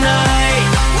tonight.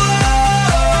 Whoa,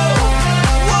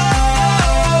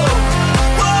 whoa,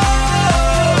 whoa.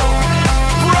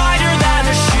 Brighter than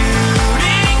a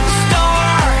shooting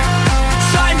star.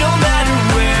 Shine no matter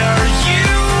where you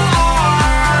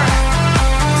are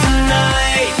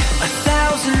tonight.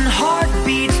 1,000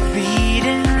 heartbeats beat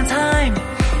in time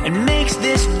and makes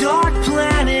this dark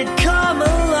planet come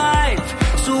alive.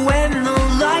 So when the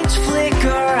lights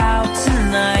flicker out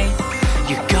tonight,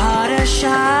 you gotta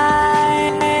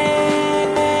shine.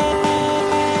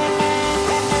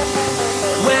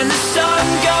 When the sun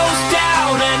goes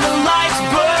down and the lights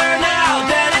burn out,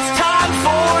 then it's time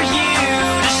for you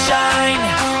to shine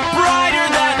brighter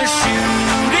than a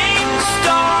shooting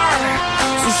star.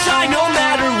 So shine no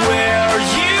matter where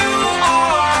you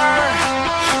are.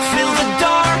 Fill the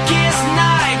darkest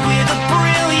night with a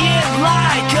brilliant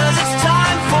light, 'cause it's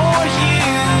time for you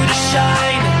to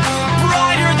shine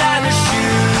brighter than a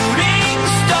shooting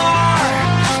star.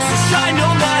 So shine no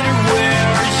matter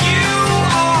where you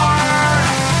are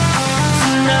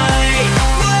tonight.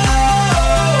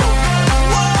 Whoa,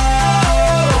 whoa,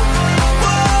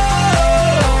 whoa.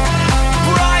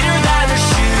 Brighter than a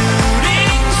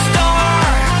shooting star.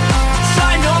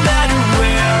 Shine no matter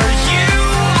where you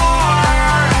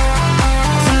are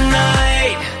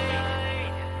tonight.